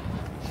morning.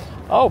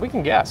 Oh, we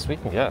can guess.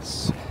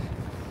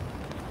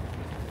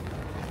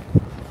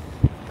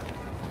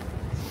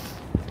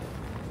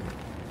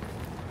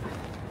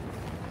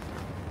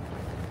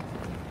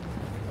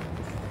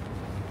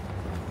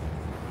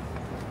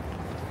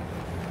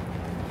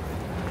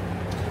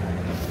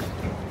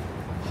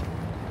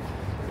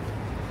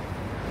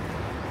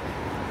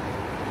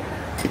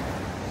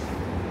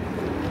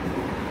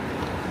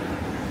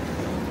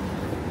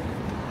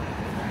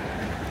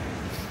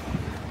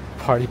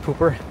 Party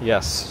pooper?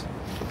 Yes.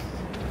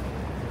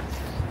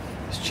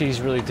 Is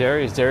cheese really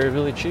dairy? Is dairy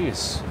really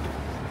cheese?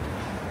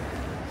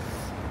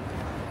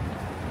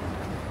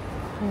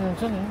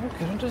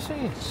 Get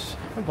disease.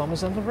 My bum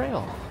is on the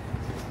rail.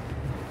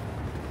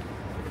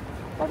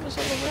 Bum is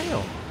on the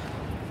rail.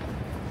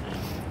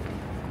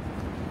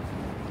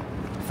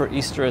 For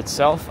Easter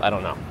itself, I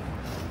don't know.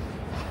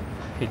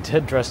 He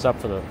did dress up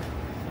for the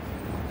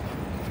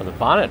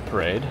bonnet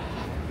parade.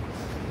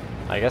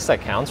 I guess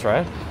that counts,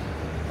 right?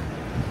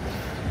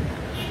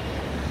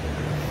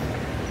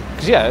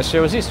 Yeah, yesterday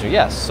was Easter,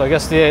 yes. So I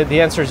guess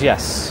the answer is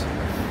yes.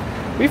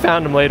 We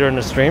found him later in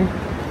the stream.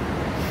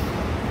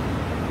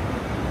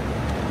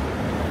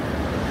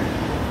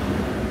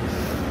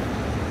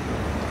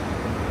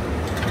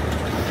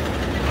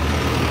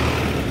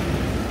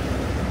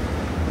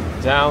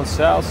 Down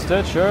South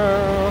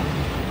Stitcher.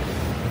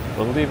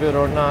 Believe it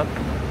or not,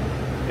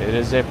 it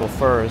is April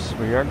 1st.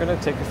 We are going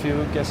to take a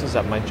few guesses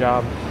at my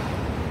job.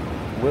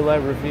 Will I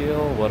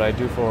reveal what I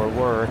do for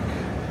work?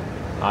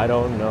 I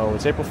don't know.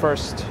 It's April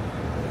 1st.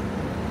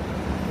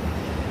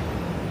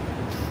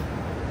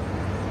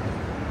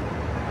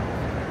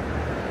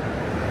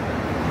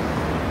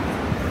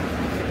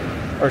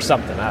 Or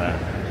something, I don't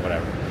know,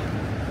 whatever.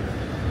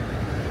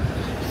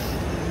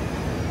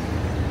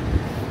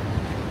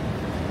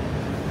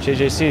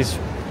 JJC's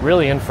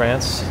really in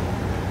France,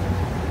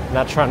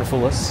 not trying to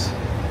fool us.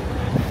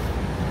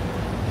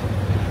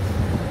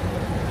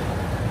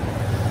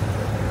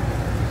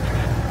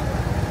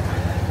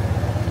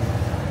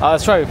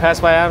 That's right, we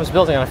passed by Adam's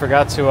building and I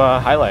forgot to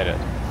highlight it.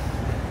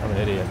 I'm an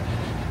idiot.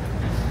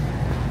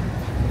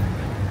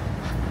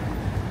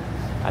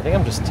 I think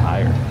I'm just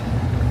tired.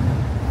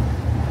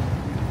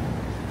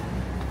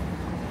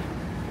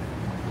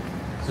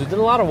 We did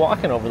a lot of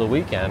walking over the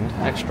weekend,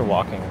 extra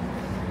walking,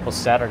 both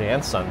Saturday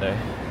and Sunday.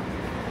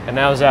 And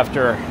that was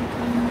after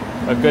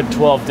a good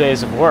 12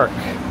 days of work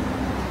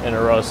in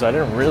a row, so I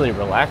didn't really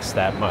relax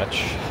that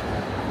much.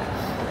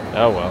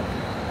 Oh well.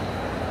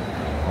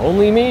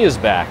 Only Me is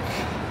back.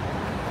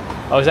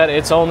 Oh, is that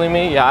It's Only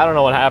Me? Yeah, I don't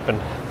know what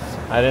happened.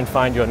 I didn't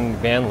find you on any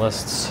ban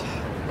lists.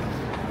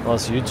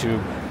 Unless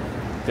YouTube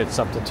did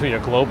something to you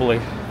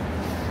globally.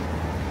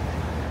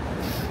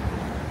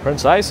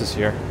 Prince Ice is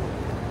here.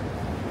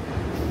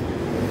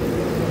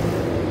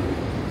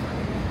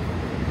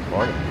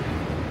 Morning.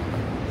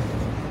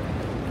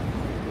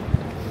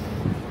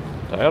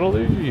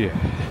 Diddly.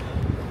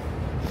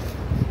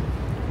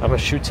 I'm a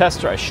shoe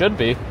tester. I should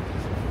be.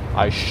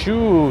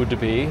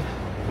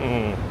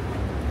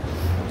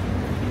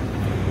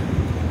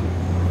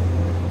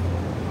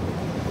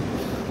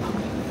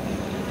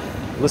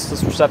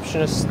 listless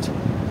receptionist.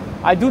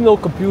 I do know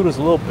computers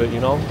a little bit, you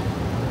know.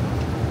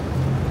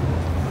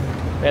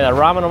 Man, that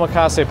ramen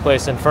omakase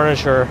place and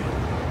furniture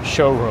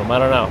showroom, I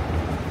don't know.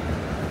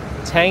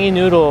 Tangy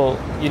Noodle,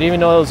 you didn't even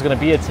know there was going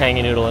to be a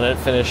Tangy Noodle, and it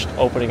finished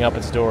opening up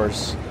its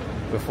doors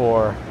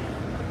before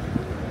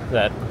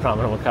that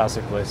ramen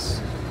omakase place.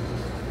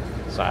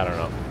 So I don't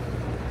know.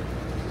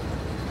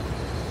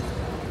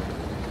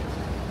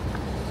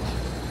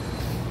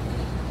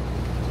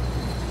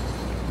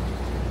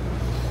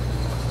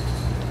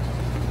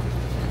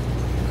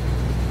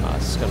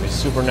 This is going to be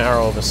super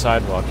narrow of a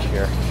sidewalk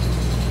here.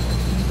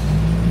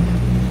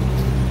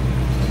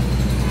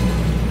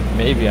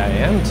 Maybe I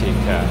am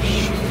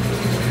T-Cash.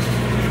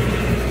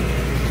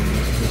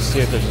 Let's see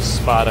if there's a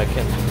spot I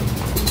can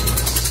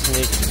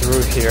sneak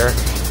through here.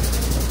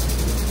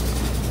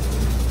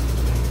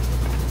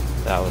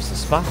 That was the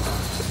spot.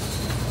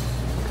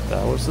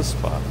 That was the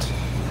spot.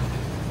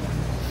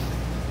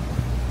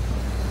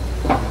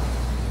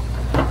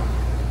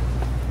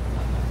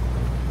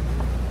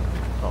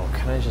 Oh,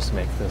 can I just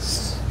make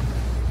this?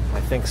 I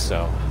think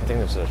so. I think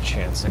there's a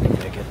chance I can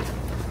make it.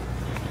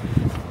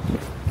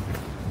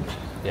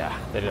 Yeah,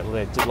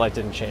 the light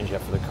didn't change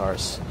yet for the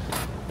cars.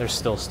 They're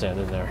still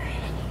standing there.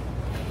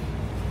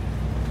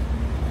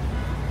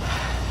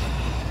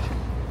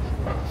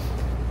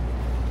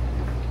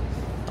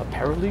 A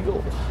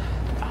paralegal?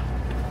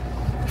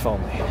 If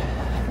only.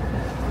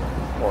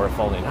 Or if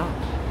only not.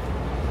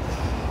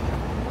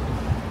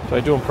 Do I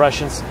do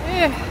impressions?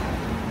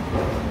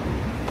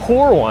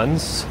 Poor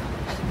ones.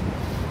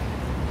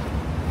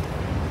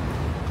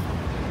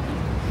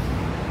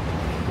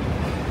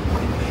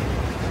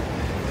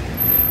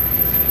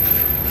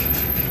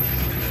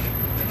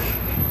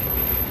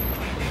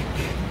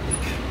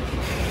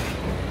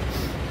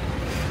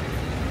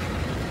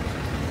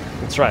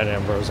 That's right,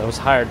 Ambrose. I was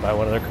hired by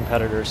one of their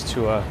competitors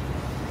to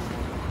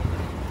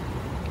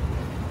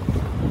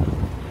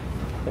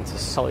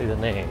sully the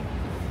name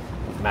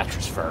of the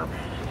mattress firm.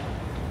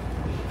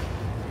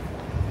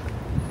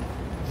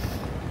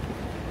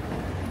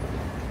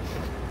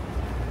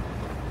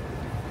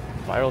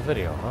 Viral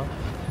video, huh?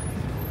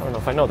 I don't know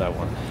if I know that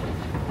one.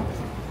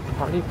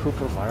 Party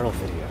pooper viral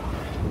video.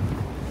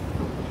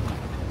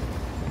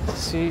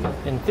 See,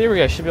 in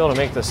theory, I should be able to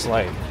make this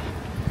light.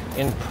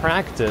 In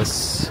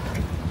practice,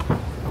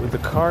 with the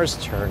cars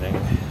turning,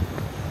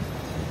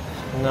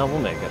 no, we'll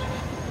make it.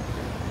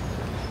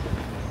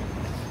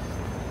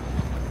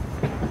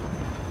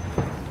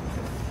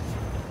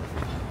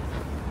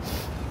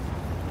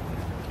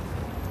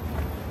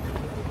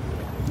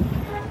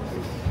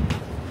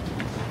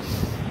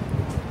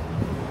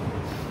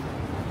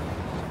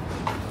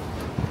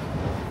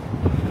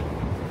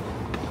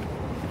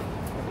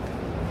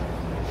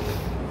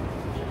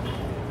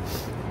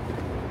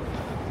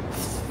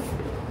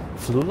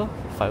 Flula?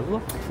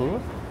 Flula?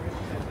 Flula?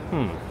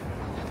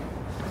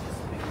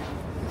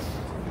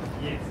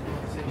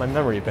 My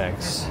memory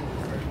banks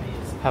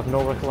have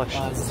no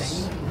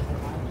recollections.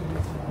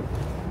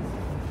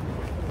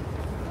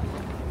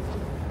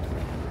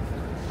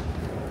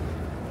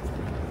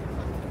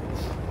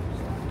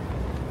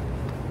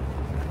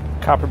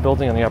 Copper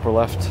building on the upper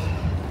left.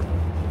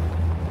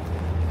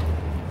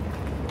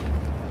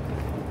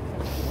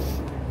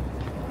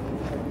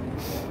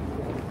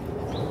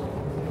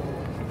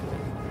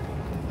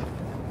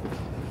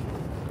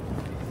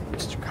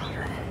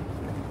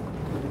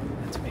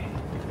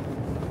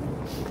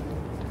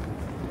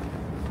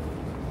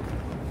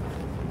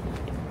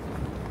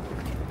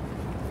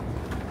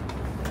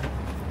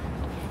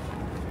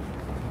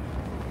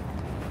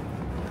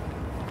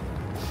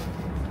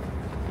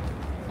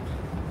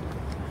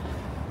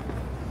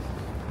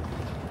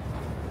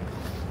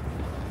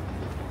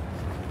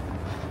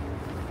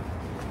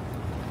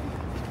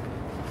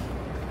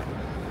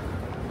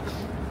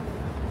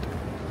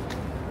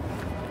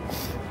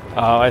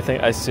 Oh, I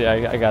think I see.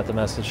 I got the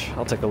message.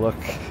 I'll take a look.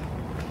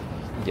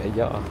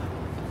 Yeah.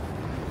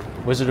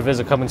 Wizard of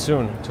Visit coming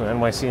soon to an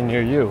NYC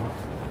near you.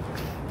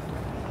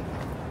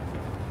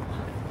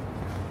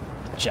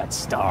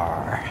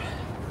 Jetstar.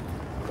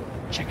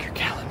 Check your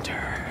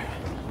calendar.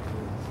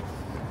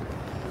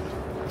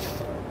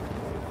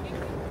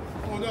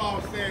 Oh no, I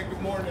was saying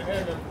good morning to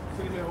Heather.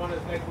 Sitting there on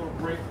this next little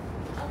break.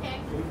 Okay.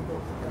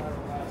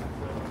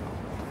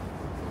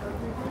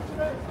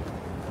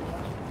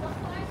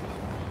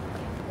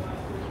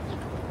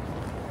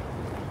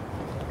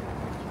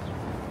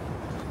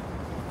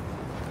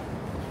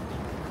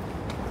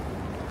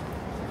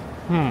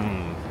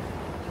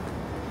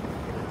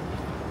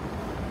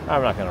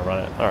 I'm not gonna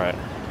run it. All right.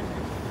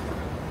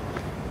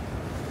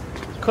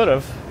 Could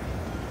have.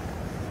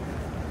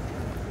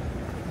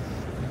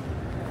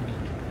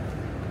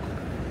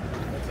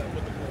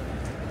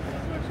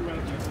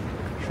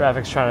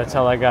 Traffic's trying to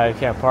tell that guy he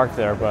can't park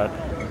there, but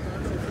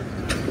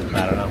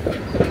I don't know.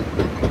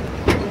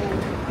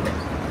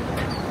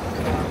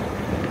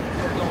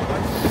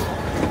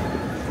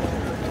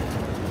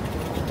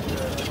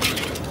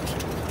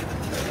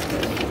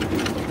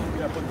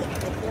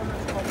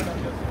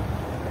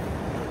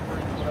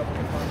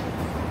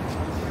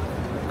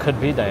 Could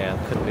be, Diane.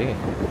 Could be.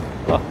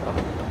 Oh, oh.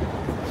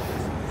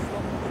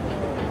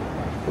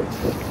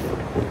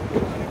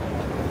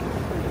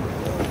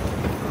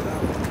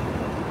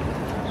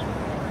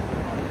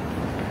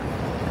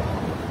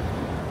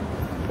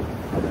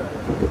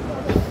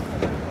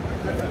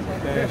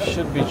 Okay,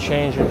 should be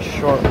changing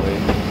shortly.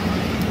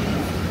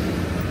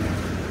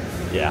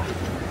 Yeah.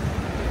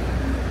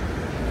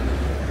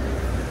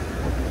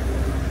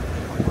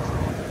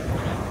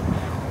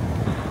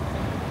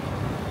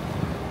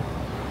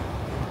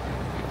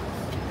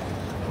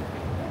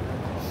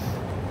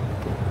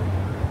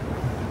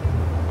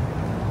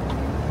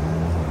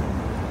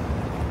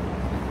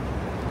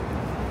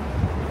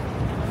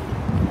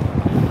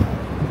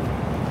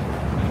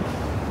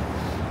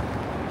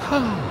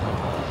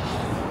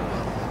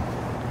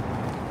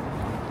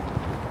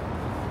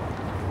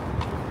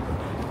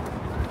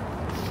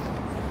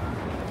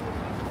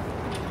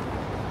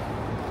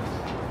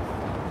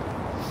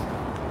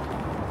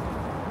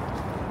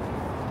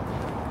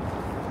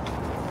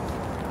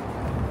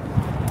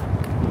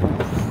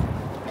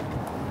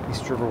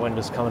 East River wind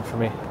is coming for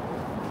me.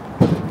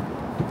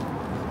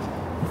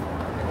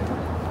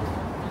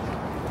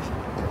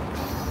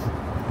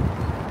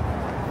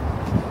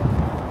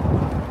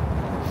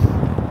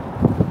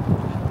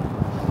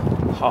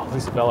 Oh,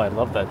 Isabella, I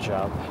love that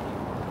job.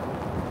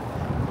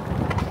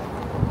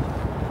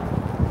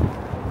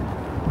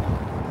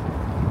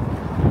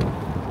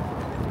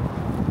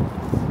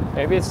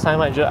 Maybe it's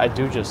time I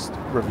do just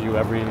review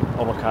every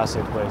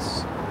omakase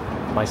place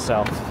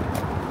myself.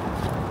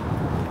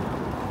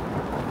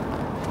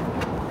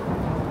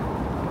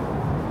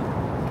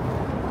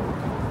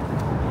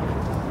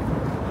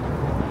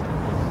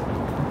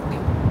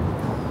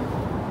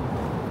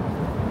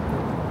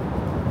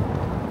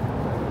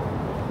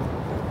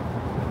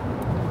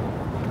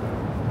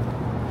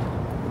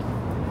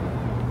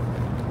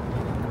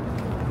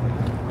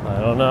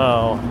 I don't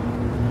know.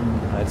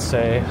 I'd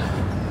say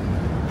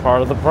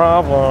part of the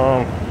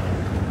problem.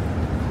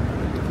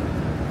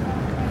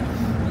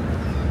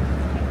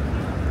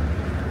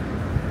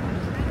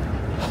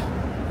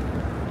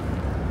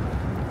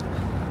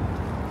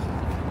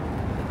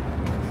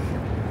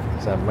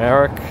 Is that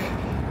Merrick?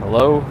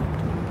 Hello?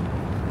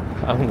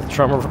 I'm the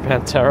drummer for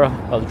Pantera.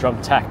 Oh, the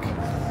drum tech.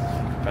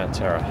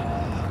 Pantera.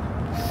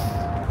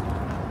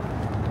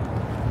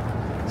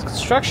 There's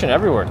construction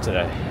everywhere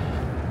today.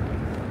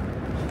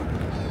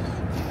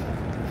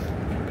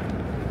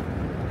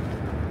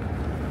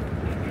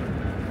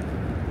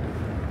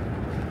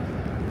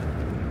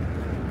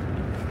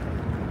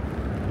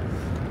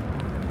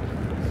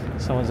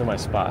 Someone's in my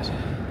spot,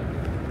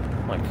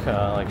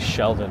 like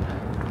Sheldon.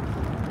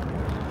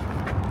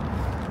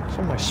 It's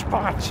in my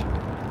spot.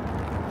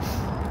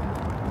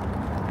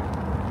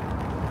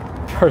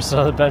 Person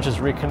on the bench is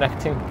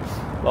reconnecting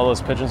with all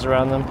those pigeons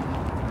around them.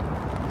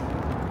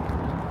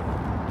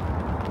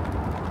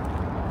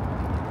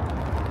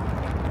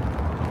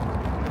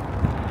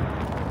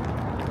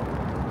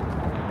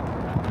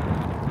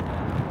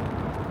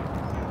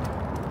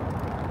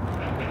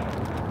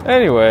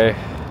 Anyway.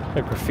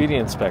 A graffiti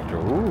inspector.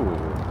 Ooh.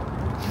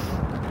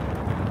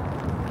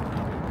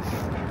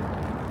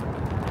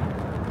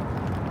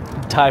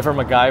 Diver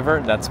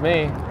MacGyver. That's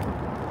me.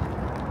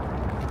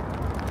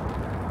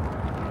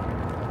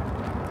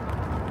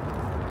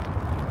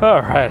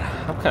 All right.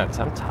 I'm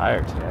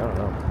tired today. I don't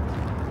know.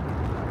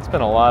 It's been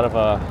a lot of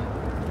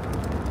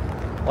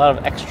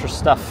extra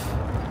stuff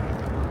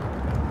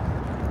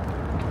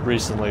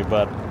recently,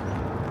 but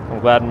I'm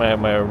glad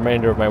my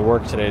remainder of my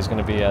work today is going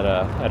to be at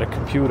a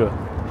computer.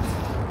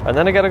 And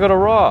then I gotta go to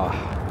Raw,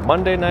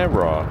 Monday Night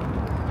Raw.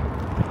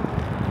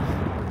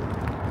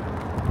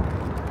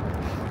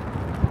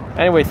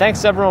 Anyway,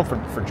 thanks everyone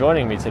for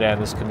joining me today on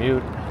this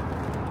commute.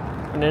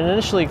 In an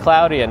initially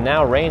cloudy and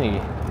now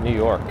rainy New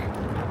York.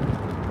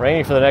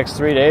 Rainy for the next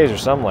 3 days or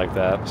something like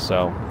that,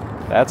 so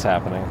that's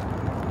happening.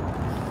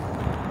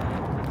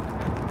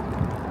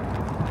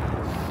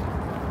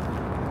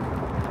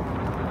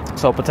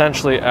 So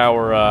potentially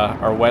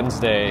our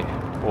Wednesday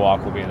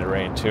walk will be in the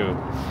rain too.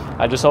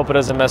 I just hope it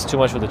doesn't mess too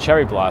much with the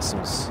cherry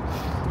blossoms.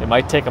 It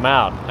might take them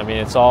out. I mean,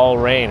 it's all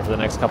rain for the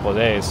next couple of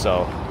days,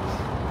 so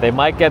they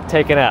might get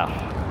taken out.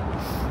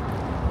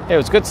 Hey, it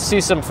was good to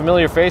see some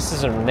familiar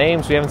faces and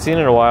names we haven't seen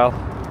in a while.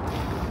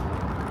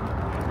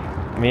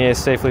 Mia is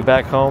safely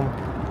back home.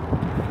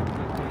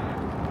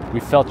 We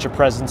felt your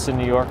presence in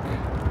New York.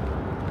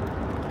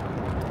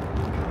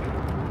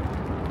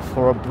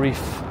 For a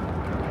brief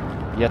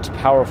yet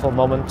powerful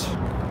moment.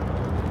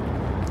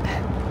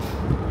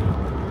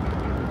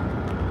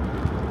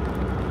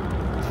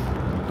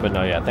 But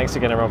no, yeah, thanks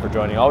again everyone for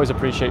joining. Always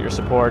appreciate your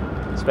support,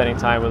 spending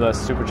time with us.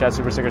 Super Chat,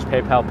 Super Stickers,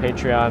 PayPal,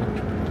 Patreon,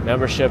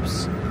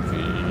 memberships.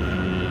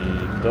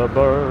 Feed the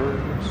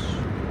birds.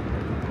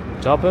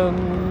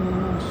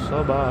 Tuppence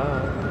a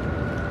bag.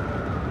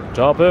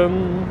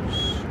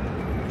 Tuppence.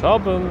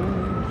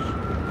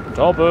 Tuppence.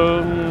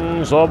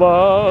 Tuppence a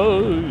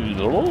bag.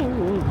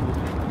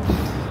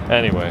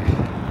 Anyway.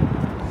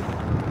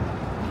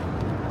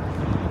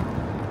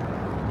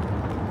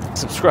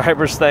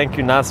 Subscribers, thank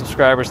you.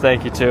 Non-subscribers,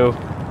 thank you too.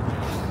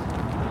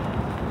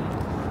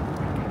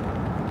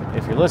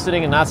 If you're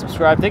listening and not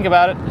subscribed, think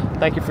about it.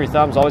 Thank you for your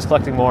thumbs. Always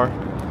collecting more.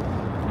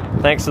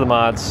 Thanks to the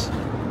mods.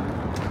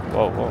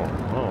 Whoa,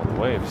 the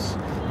waves.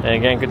 And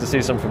again, good to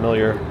see some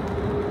familiar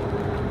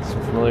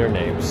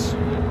names.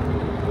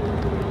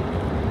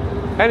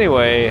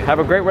 Anyway, have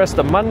a great rest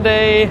of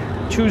Monday,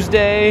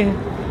 Tuesday.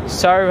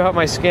 Sorry about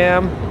my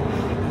scam.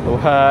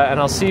 And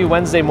I'll see you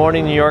Wednesday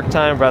morning, New York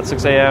time, about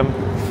 6 a.m.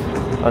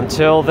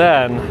 Until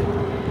then,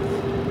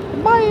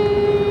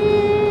 bye!